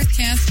at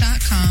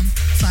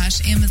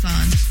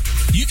hearthcast.com/Amazon.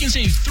 You can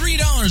save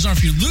 $3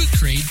 off your Loot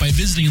Crate by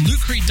visiting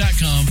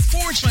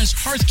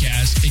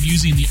lootcrate.com/Hearthcast and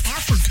using the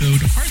offer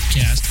code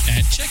Hearthcast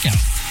at checkout.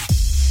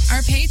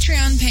 Our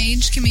Patreon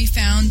page can be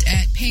found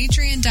at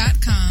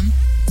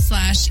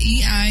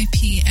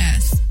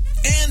patreon.com/EIPS.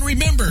 And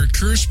remember,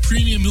 Curse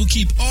Premium will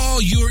keep all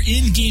your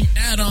in-game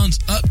add-ons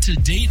up to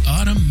date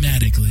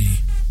automatically.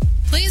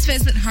 Please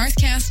visit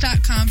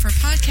hearthcast.com for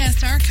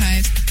podcast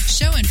archives,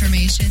 show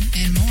information,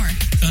 and more.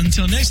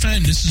 Until next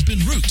time, this has been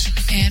Root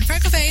and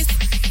Freckleface.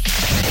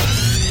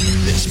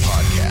 This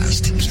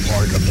podcast is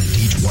part of the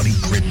D20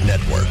 Grit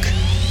Network.